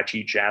like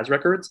scratchy jazz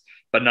records,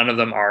 but neither of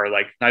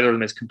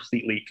them is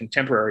completely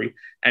contemporary.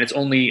 And it's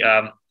only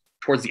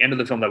towards the end of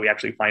the film that we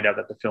actually find out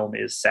that the film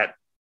is set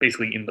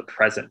basically in the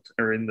present,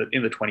 or in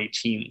the 20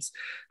 teens.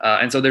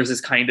 And so there's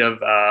this kind of,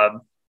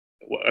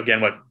 again,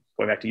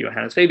 going back to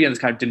Johannes Fabian, this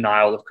kind of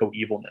denial of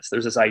coevalness.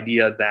 There's this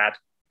idea that,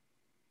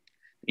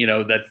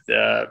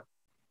 that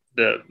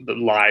the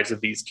lives of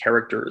these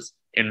characters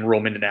in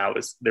rural Mindanao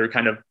they're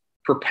kind of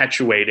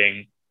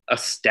perpetuating a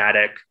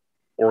static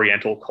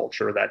Oriental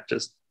culture that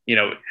just,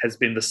 has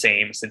been the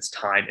same since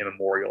time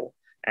immemorial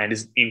and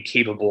is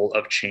incapable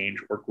of change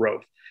or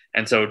growth.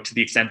 And so to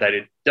the extent that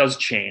it does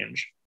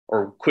change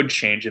or could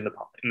change in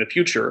the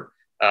future,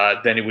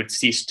 then it would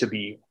cease to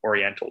be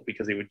Oriental,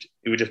 because it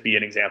would just be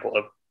an example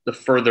of the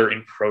further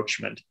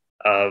encroachment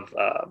of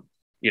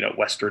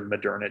Western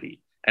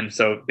modernity. And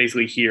so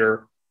basically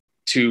here,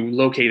 to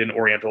locate an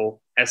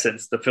Oriental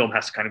essence, the film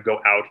has to kind of go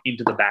out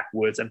into the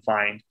backwoods and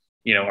find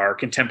our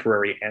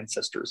contemporary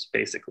ancestors,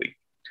 basically.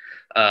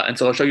 And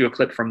so I'll show you a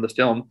clip from the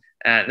film.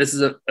 And this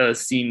is a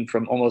scene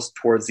from almost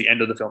towards the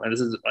end of the film. And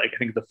this is, I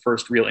think, the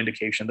first real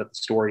indication that the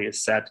story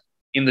is set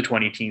in the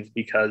 20 teens,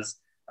 because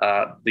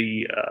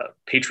the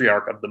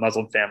patriarch of the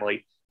Muslim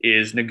family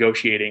is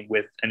negotiating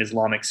with an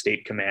Islamic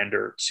State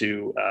commander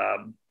to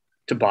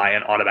buy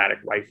an automatic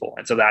rifle.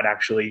 And so that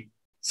actually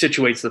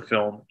situates the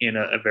film in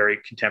a very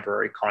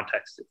contemporary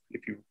context,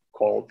 if you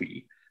call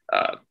the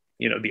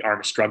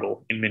armed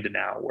struggle in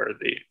Mindanao, where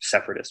the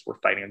separatists were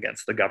fighting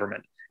against the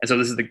government. And so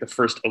this is the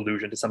first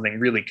allusion to something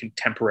really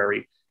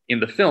contemporary in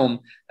the film,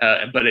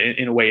 but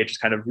in a way it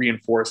just kind of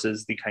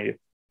reinforces the kind of,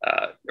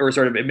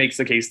 it makes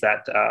the case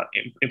that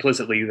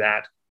implicitly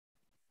that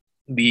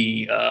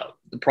the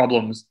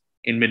problems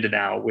in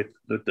Mindanao with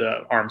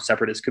the armed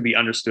separatists could be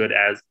understood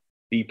as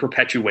the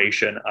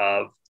perpetuation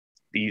of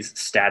these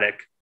static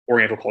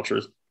Oriental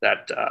cultures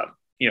that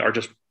are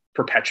just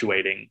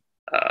perpetuating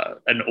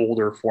an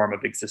older form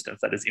of existence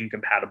that is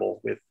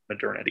incompatible with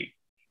modernity.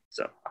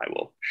 So I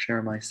will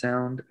share my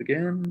sound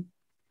again.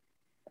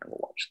 I will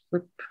watch the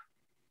clip.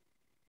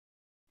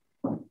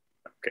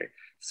 Okay.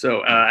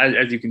 So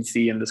as you can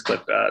see in this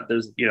clip,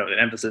 there's an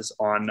emphasis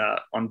on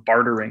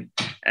bartering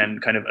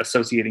and kind of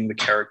associating the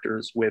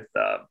characters with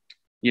a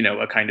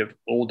kind of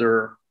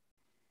older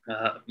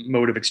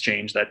mode of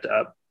exchange that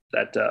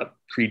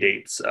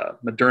predates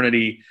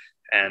modernity,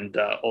 and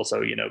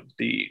also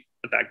the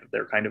fact that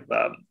they're kind of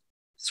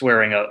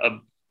swearing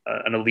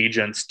an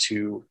allegiance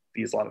to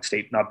the Islamic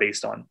State, not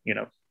based on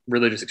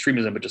religious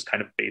extremism, but just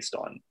kind of based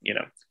on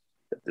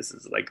that this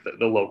is like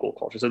the local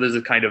culture. So there's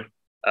a kind of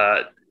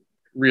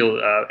real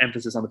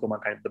emphasis on the film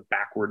on kind of the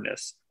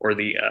backwardness or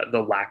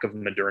the lack of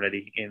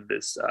modernity in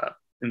this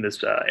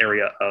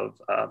area of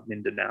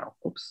Mindanao.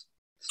 Oops,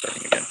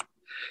 starting again.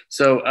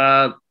 So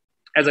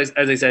as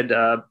I said,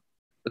 the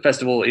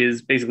festival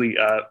is basically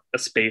a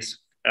space.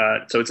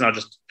 So it's not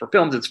just for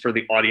films; it's for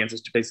the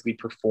audiences to basically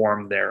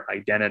perform their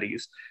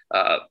identities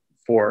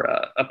for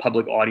a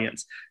public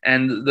audience.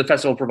 And the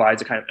festival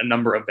provides a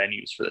number of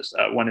venues for this.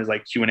 One is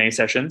like Q&A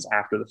sessions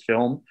after the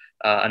film.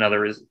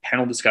 Another is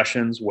panel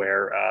discussions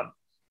where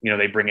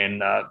they bring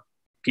in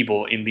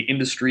people in the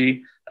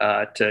industry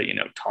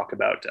to talk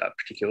about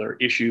particular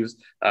issues.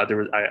 I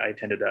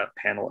attended a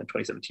panel in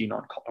 2017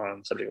 on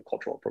the subject of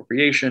cultural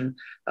appropriation,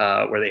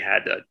 where they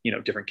had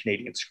different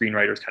Canadian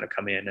screenwriters kind of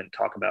come in and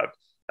talk about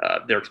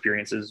their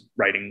experiences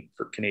writing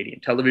for Canadian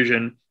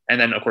television, and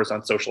then of course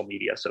on social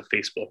media, so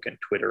Facebook and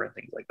Twitter and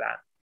things like that.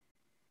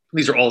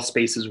 These are all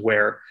spaces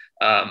where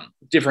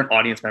different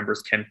audience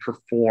members can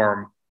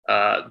perform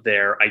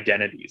their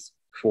identities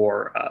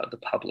for the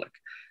public.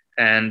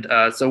 And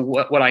so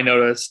what I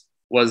noticed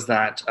was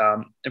that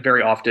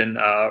very often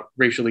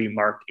racially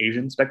marked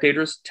Asian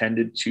spectators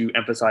tended to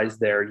emphasize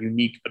their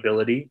unique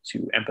ability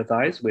to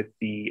empathize with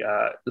the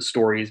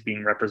stories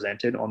being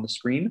represented on the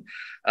screen.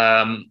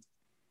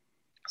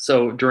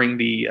 So during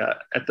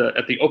at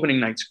the opening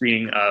night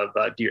screening of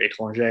Dear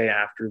Étranger,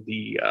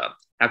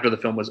 after the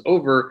film was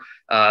over,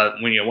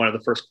 when one of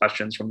the first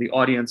questions from the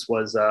audience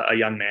was a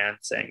young man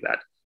saying that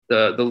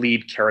the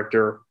lead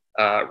character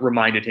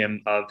reminded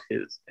him of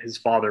his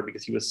father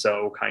because he was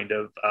so kind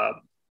of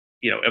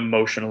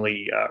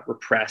emotionally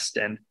repressed,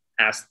 and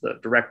asked the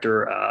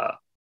director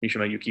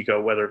Mishima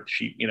Yukiko, whether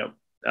she,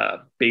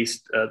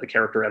 based the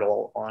character at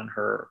all on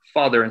her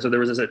father. And so there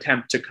was this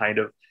attempt to kind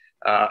of,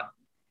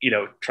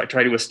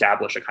 try to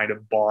establish a kind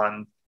of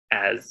bond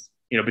as,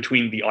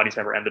 between the audience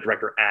member and the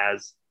director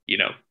as,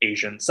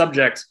 Asian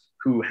subjects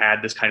who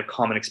had this kind of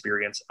common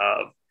experience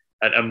of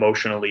an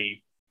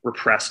emotionally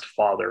repressed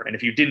father. And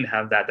if you didn't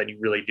have that, then you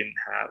really didn't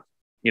have,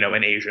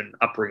 an Asian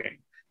upbringing.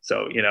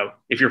 So,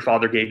 if your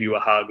father gave you a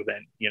hug,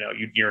 then,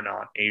 you're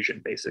not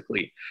Asian,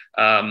 basically.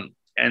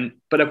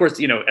 But of course,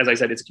 as I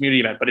said, it's a community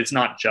event, but it's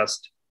not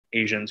just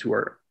Asians who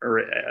are,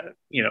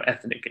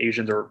 ethnic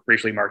Asians or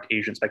racially marked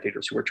Asian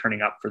spectators who are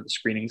turning up for the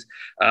screenings.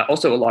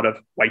 Also, a lot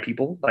of white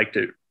people like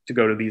to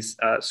go to these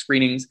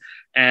screenings.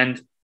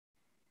 And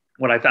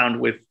what I found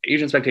with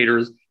Asian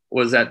spectators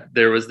was that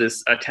there was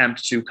this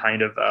attempt to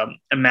kind of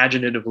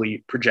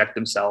imaginatively project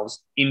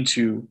themselves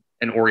into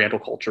an Oriental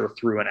culture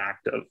through an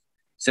act of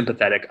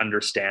sympathetic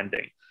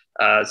understanding.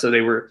 So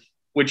they were,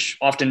 which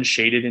often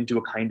shaded into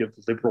a kind of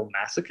liberal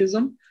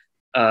masochism.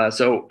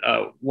 So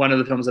one of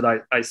the films that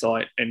I saw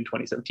in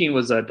 2017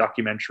 was a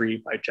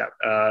documentary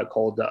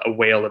called A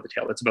Whale of a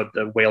Tale. It's about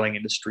the whaling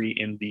industry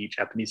in the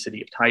Japanese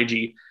city of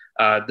Taiji.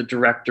 The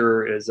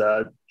director is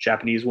a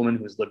Japanese woman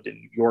who has lived in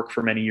New York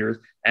for many years.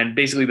 And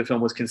basically the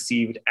film was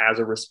conceived as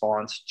a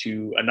response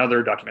to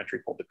another documentary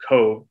called The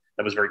Cove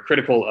that was very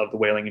critical of the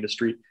whaling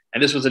industry.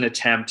 And this was an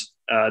attempt,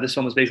 this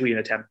film was basically an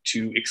attempt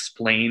to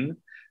explain,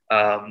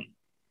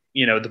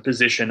 the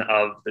position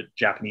of the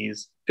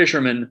Japanese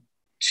fishermen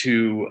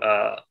to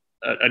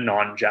a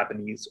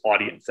non-Japanese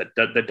audience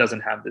that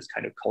doesn't have this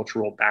kind of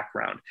cultural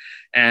background.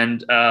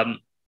 And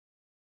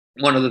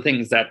one of the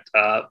things that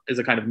is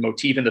a kind of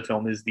motif in the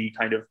film is the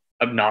kind of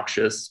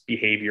obnoxious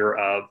behavior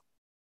of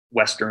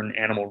Western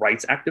animal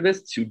rights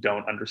activists who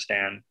don't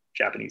understand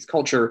Japanese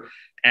culture.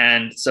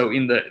 And so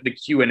in the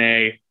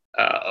Q&A,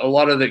 a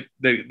lot of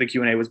the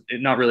Q&A was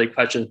not really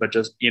questions, but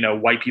just,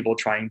 white people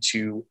trying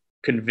to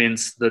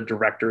convince the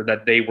director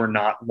that they were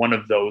not one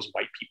of those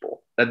white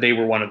people, that they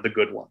were one of the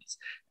good ones.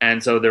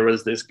 And so there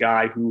was this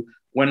guy who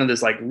went on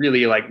this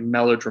really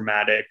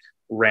melodramatic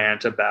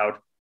rant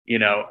about,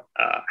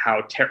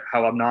 how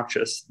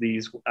obnoxious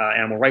these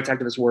animal rights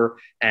activists were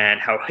and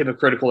how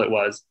hypocritical it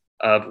was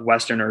of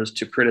Westerners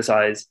to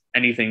criticize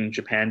anything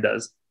Japan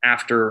does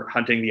after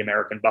hunting the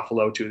American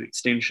buffalo to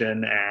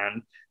extinction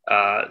and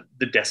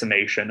the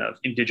decimation of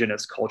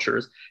indigenous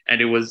cultures.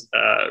 And it was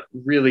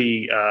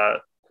really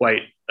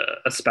quite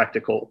a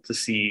spectacle to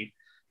see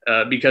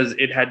because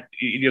it had,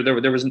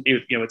 there was,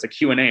 it's a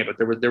Q&A, but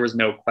there was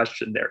no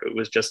question there. It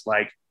was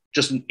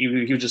he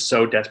was just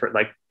so desperate.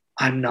 Like,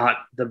 I'm not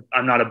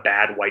a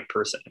bad white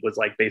person. It was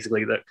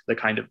basically the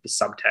kind of the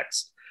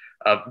subtext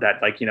of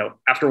that,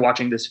 after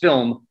watching this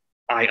film,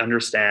 I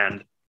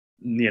understand,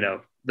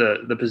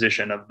 the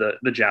position of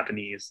the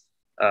Japanese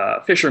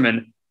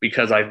fishermen,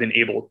 because I've been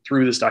able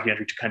through this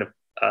documentary to kind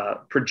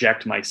of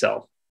project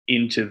myself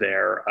into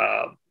their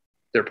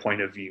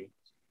point of view.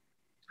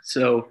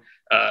 So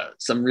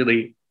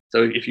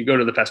so if you go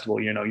to the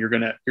festival, you're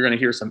gonna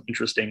hear some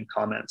interesting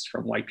comments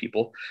from white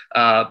people.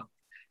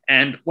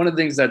 And one of the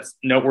things that's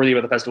noteworthy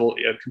about the festival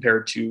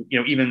compared to,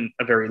 even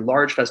a very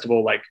large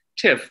festival like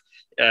TIFF,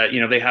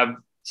 they have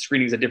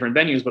screenings at different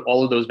venues, but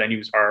all of those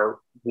venues are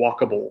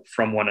walkable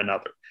from one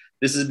another.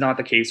 This is not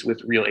the case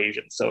with Real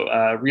Asian. So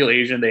Real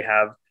Asian, they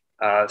have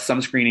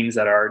some screenings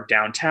that are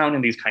downtown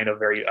in these kind of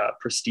very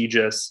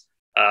prestigious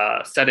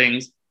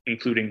settings,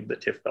 including the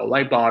TIFF Bell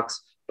Lightbox,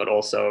 but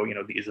also,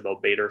 the Isabel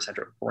Bader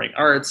Center of Performing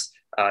Arts,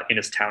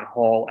 Innes Town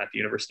Hall at the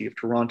University of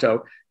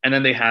Toronto. And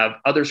then they have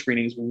other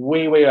screenings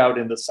way, way out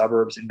in the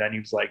suburbs in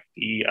venues like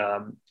the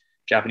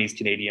Japanese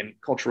Canadian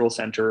Cultural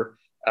Center,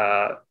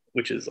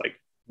 which is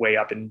way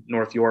up in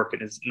North York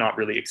and is not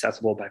really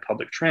accessible by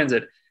public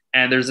transit.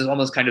 And there's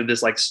almost kind of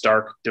this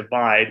stark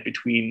divide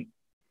between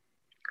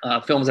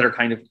films that are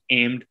kind of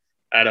aimed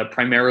at a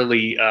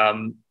primarily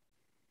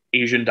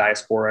Asian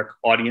diasporic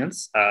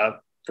audience.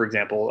 For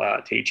example,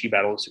 Teichi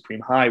Battle of Supreme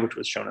High, which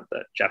was shown at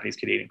the Japanese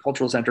Canadian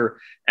Cultural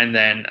Center, and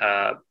then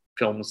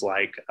films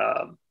like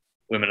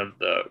Women of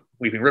the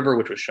Weeping River,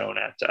 which was shown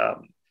at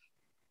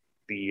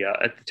the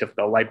TIFF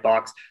Bell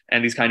Lightbox,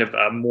 and these kind of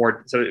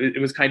more. So it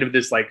was kind of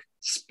this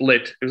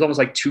split. It was almost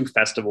like two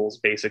festivals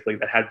basically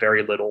that had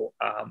very little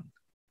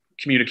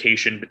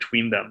communication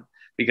between them.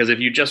 Because if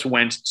you just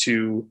went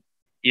to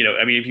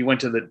if you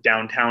went to the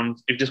downtown,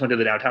 if you just went to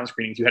the downtown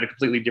screenings, you had a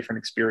completely different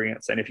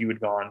experience than if you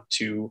had gone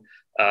to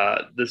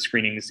the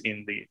screenings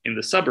in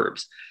the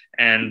suburbs.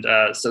 And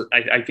so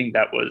I think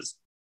that was,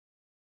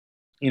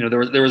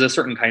 there was a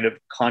certain kind of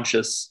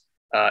conscious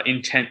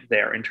intent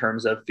there in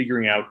terms of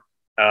figuring out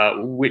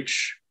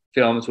which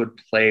films would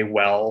play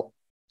well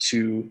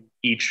to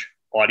each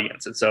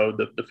audience. And so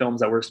the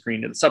films that were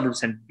screened in the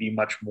suburbs tend to be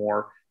much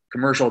more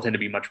commercial, tend to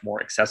be much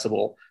more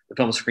accessible. The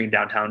films screened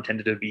downtown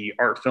tended to be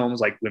art films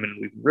like Women of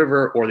the Weeping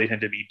River, or they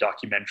tend to be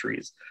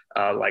documentaries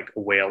like A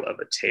Whale of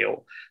a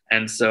Tale.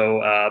 And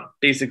so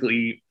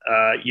basically,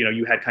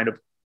 you had kind of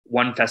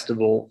one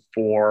festival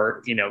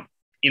for,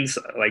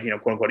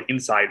 quote unquote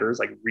insiders,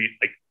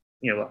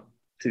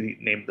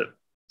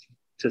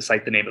 to to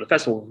cite the name of the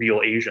festival,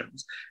 Real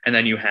Asians. And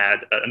then you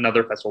had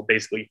another festival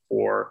basically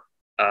for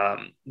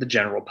the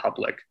general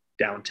public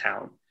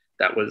downtown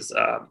that was,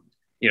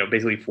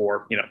 basically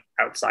for,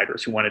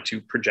 outsiders who wanted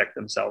to project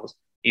themselves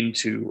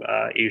into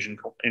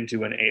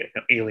into an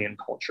alien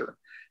culture.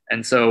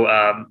 And so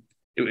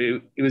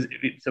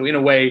so in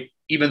a way,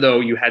 even though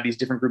you had these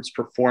different groups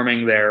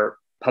performing their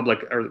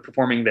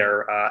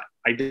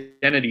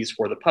identities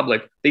for the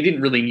public, they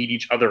didn't really need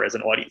each other as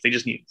an audience. They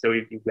just need, so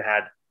if you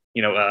had,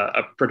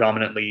 a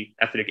predominantly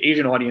ethnic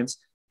Asian audience,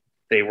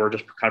 they were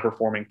just kind of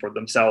performing for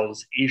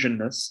themselves,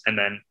 Asianness, and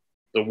then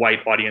the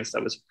white audience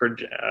that was,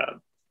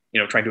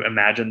 trying to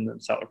imagine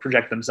themselves,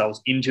 project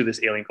themselves into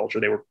this alien culture.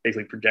 They were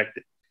basically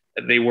projected.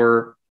 They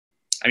were,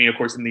 of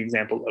course, in the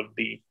example of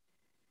the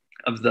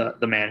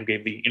man who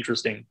gave the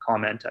interesting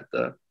comment at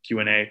the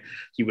Q&A,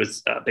 he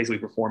was basically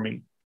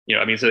performing,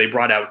 so they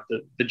brought out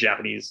the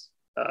Japanese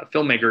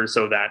filmmakers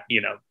so that,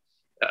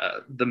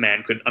 the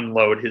man could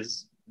unload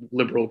his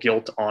liberal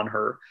guilt on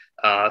her.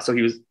 It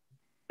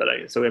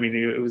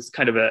was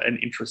kind of an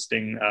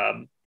interesting,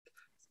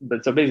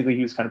 but so basically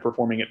he was kind of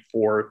performing it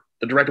for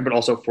the director, but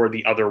also for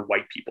the other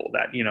white people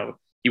that,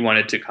 he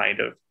wanted to kind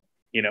of,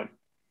 in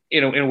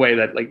a way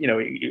that, like,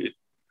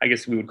 I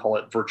guess we would call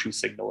it virtue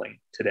signaling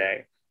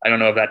today. I don't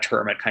know if that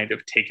term had kind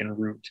of taken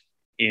root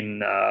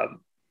in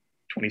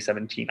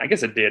 2017. I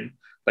guess it did.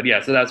 But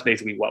yeah, so that's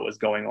basically what was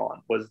going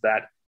on, was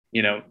that,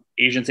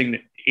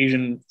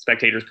 Asian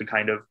spectators could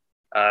kind of,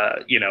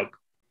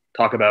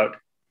 talk about,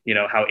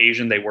 how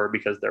Asian they were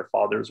because their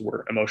fathers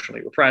were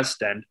emotionally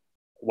repressed, and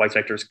white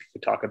spectators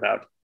could talk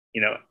about,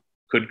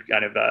 could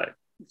kind of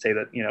say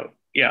that,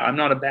 yeah, I'm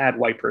not a bad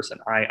white person.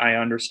 I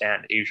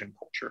understand Asian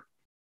culture.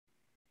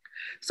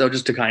 So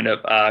just to kind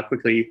of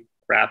quickly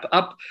wrap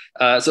up,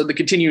 so the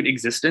continued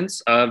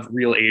existence of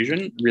Real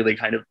Asian really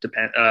kind of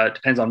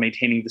depends on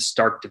maintaining the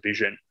stark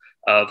division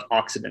of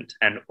Occident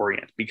and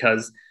Orient,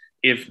 because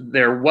if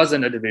there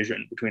wasn't a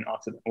division between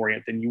Occident and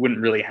Orient, then you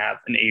wouldn't really have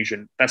an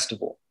Asian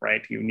festival,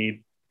 right? You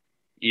need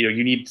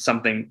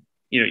something,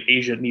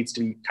 Asia needs to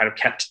be kind of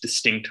kept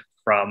distinct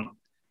from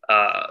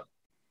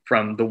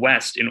the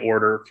West in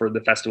order for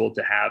the festival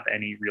to have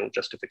any real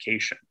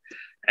justification.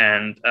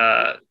 And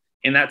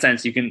in that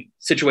sense, you can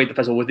situate the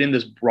festival within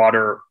this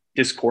broader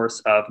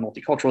discourse of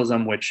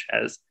multiculturalism, which,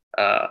 as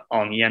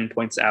Ong Yen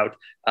points out,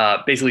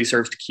 basically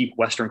serves to keep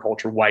Western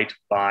culture white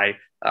by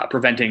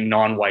preventing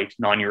non-white,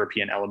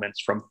 non-European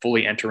elements from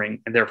fully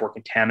entering and therefore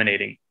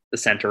contaminating the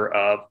center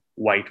of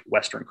white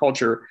Western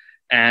culture.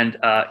 And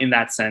in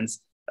that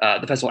sense,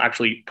 the festival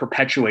actually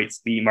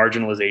perpetuates the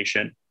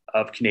marginalization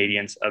of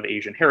Canadians of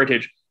Asian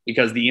heritage,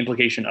 because the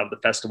implication of the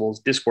festival's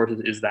discourse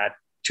is that,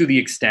 to the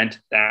extent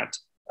that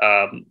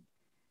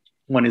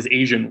one is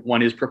Asian,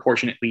 one is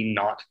proportionately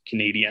not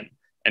Canadian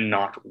and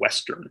not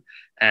Western.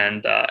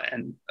 And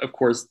of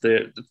course,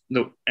 you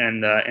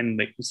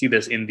see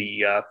this in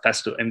the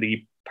festival, in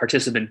the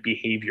participant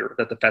behavior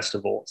that the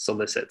festival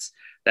solicits.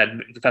 That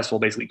the festival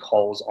basically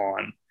calls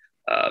on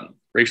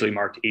racially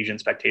marked Asian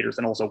spectators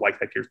and also white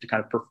spectators to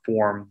kind of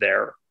perform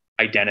their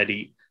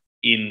identity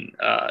in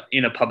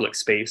a public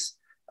space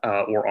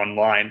or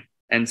online.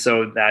 And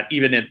so that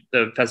even at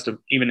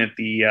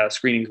the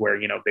screenings where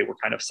they were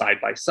kind of side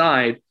by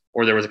side,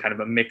 or there was a kind of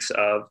a mix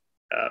of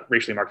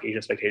racially marked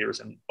Asian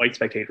spectators and white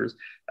spectators,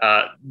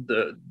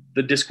 the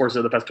discourse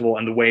of the festival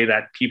and the way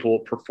that people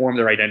perform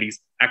their identities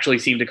actually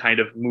seem to kind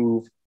of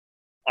move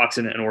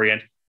Occident and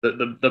Orient.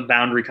 The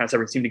boundary kind of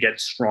separate seem to get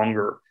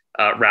stronger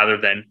rather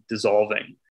than dissolving.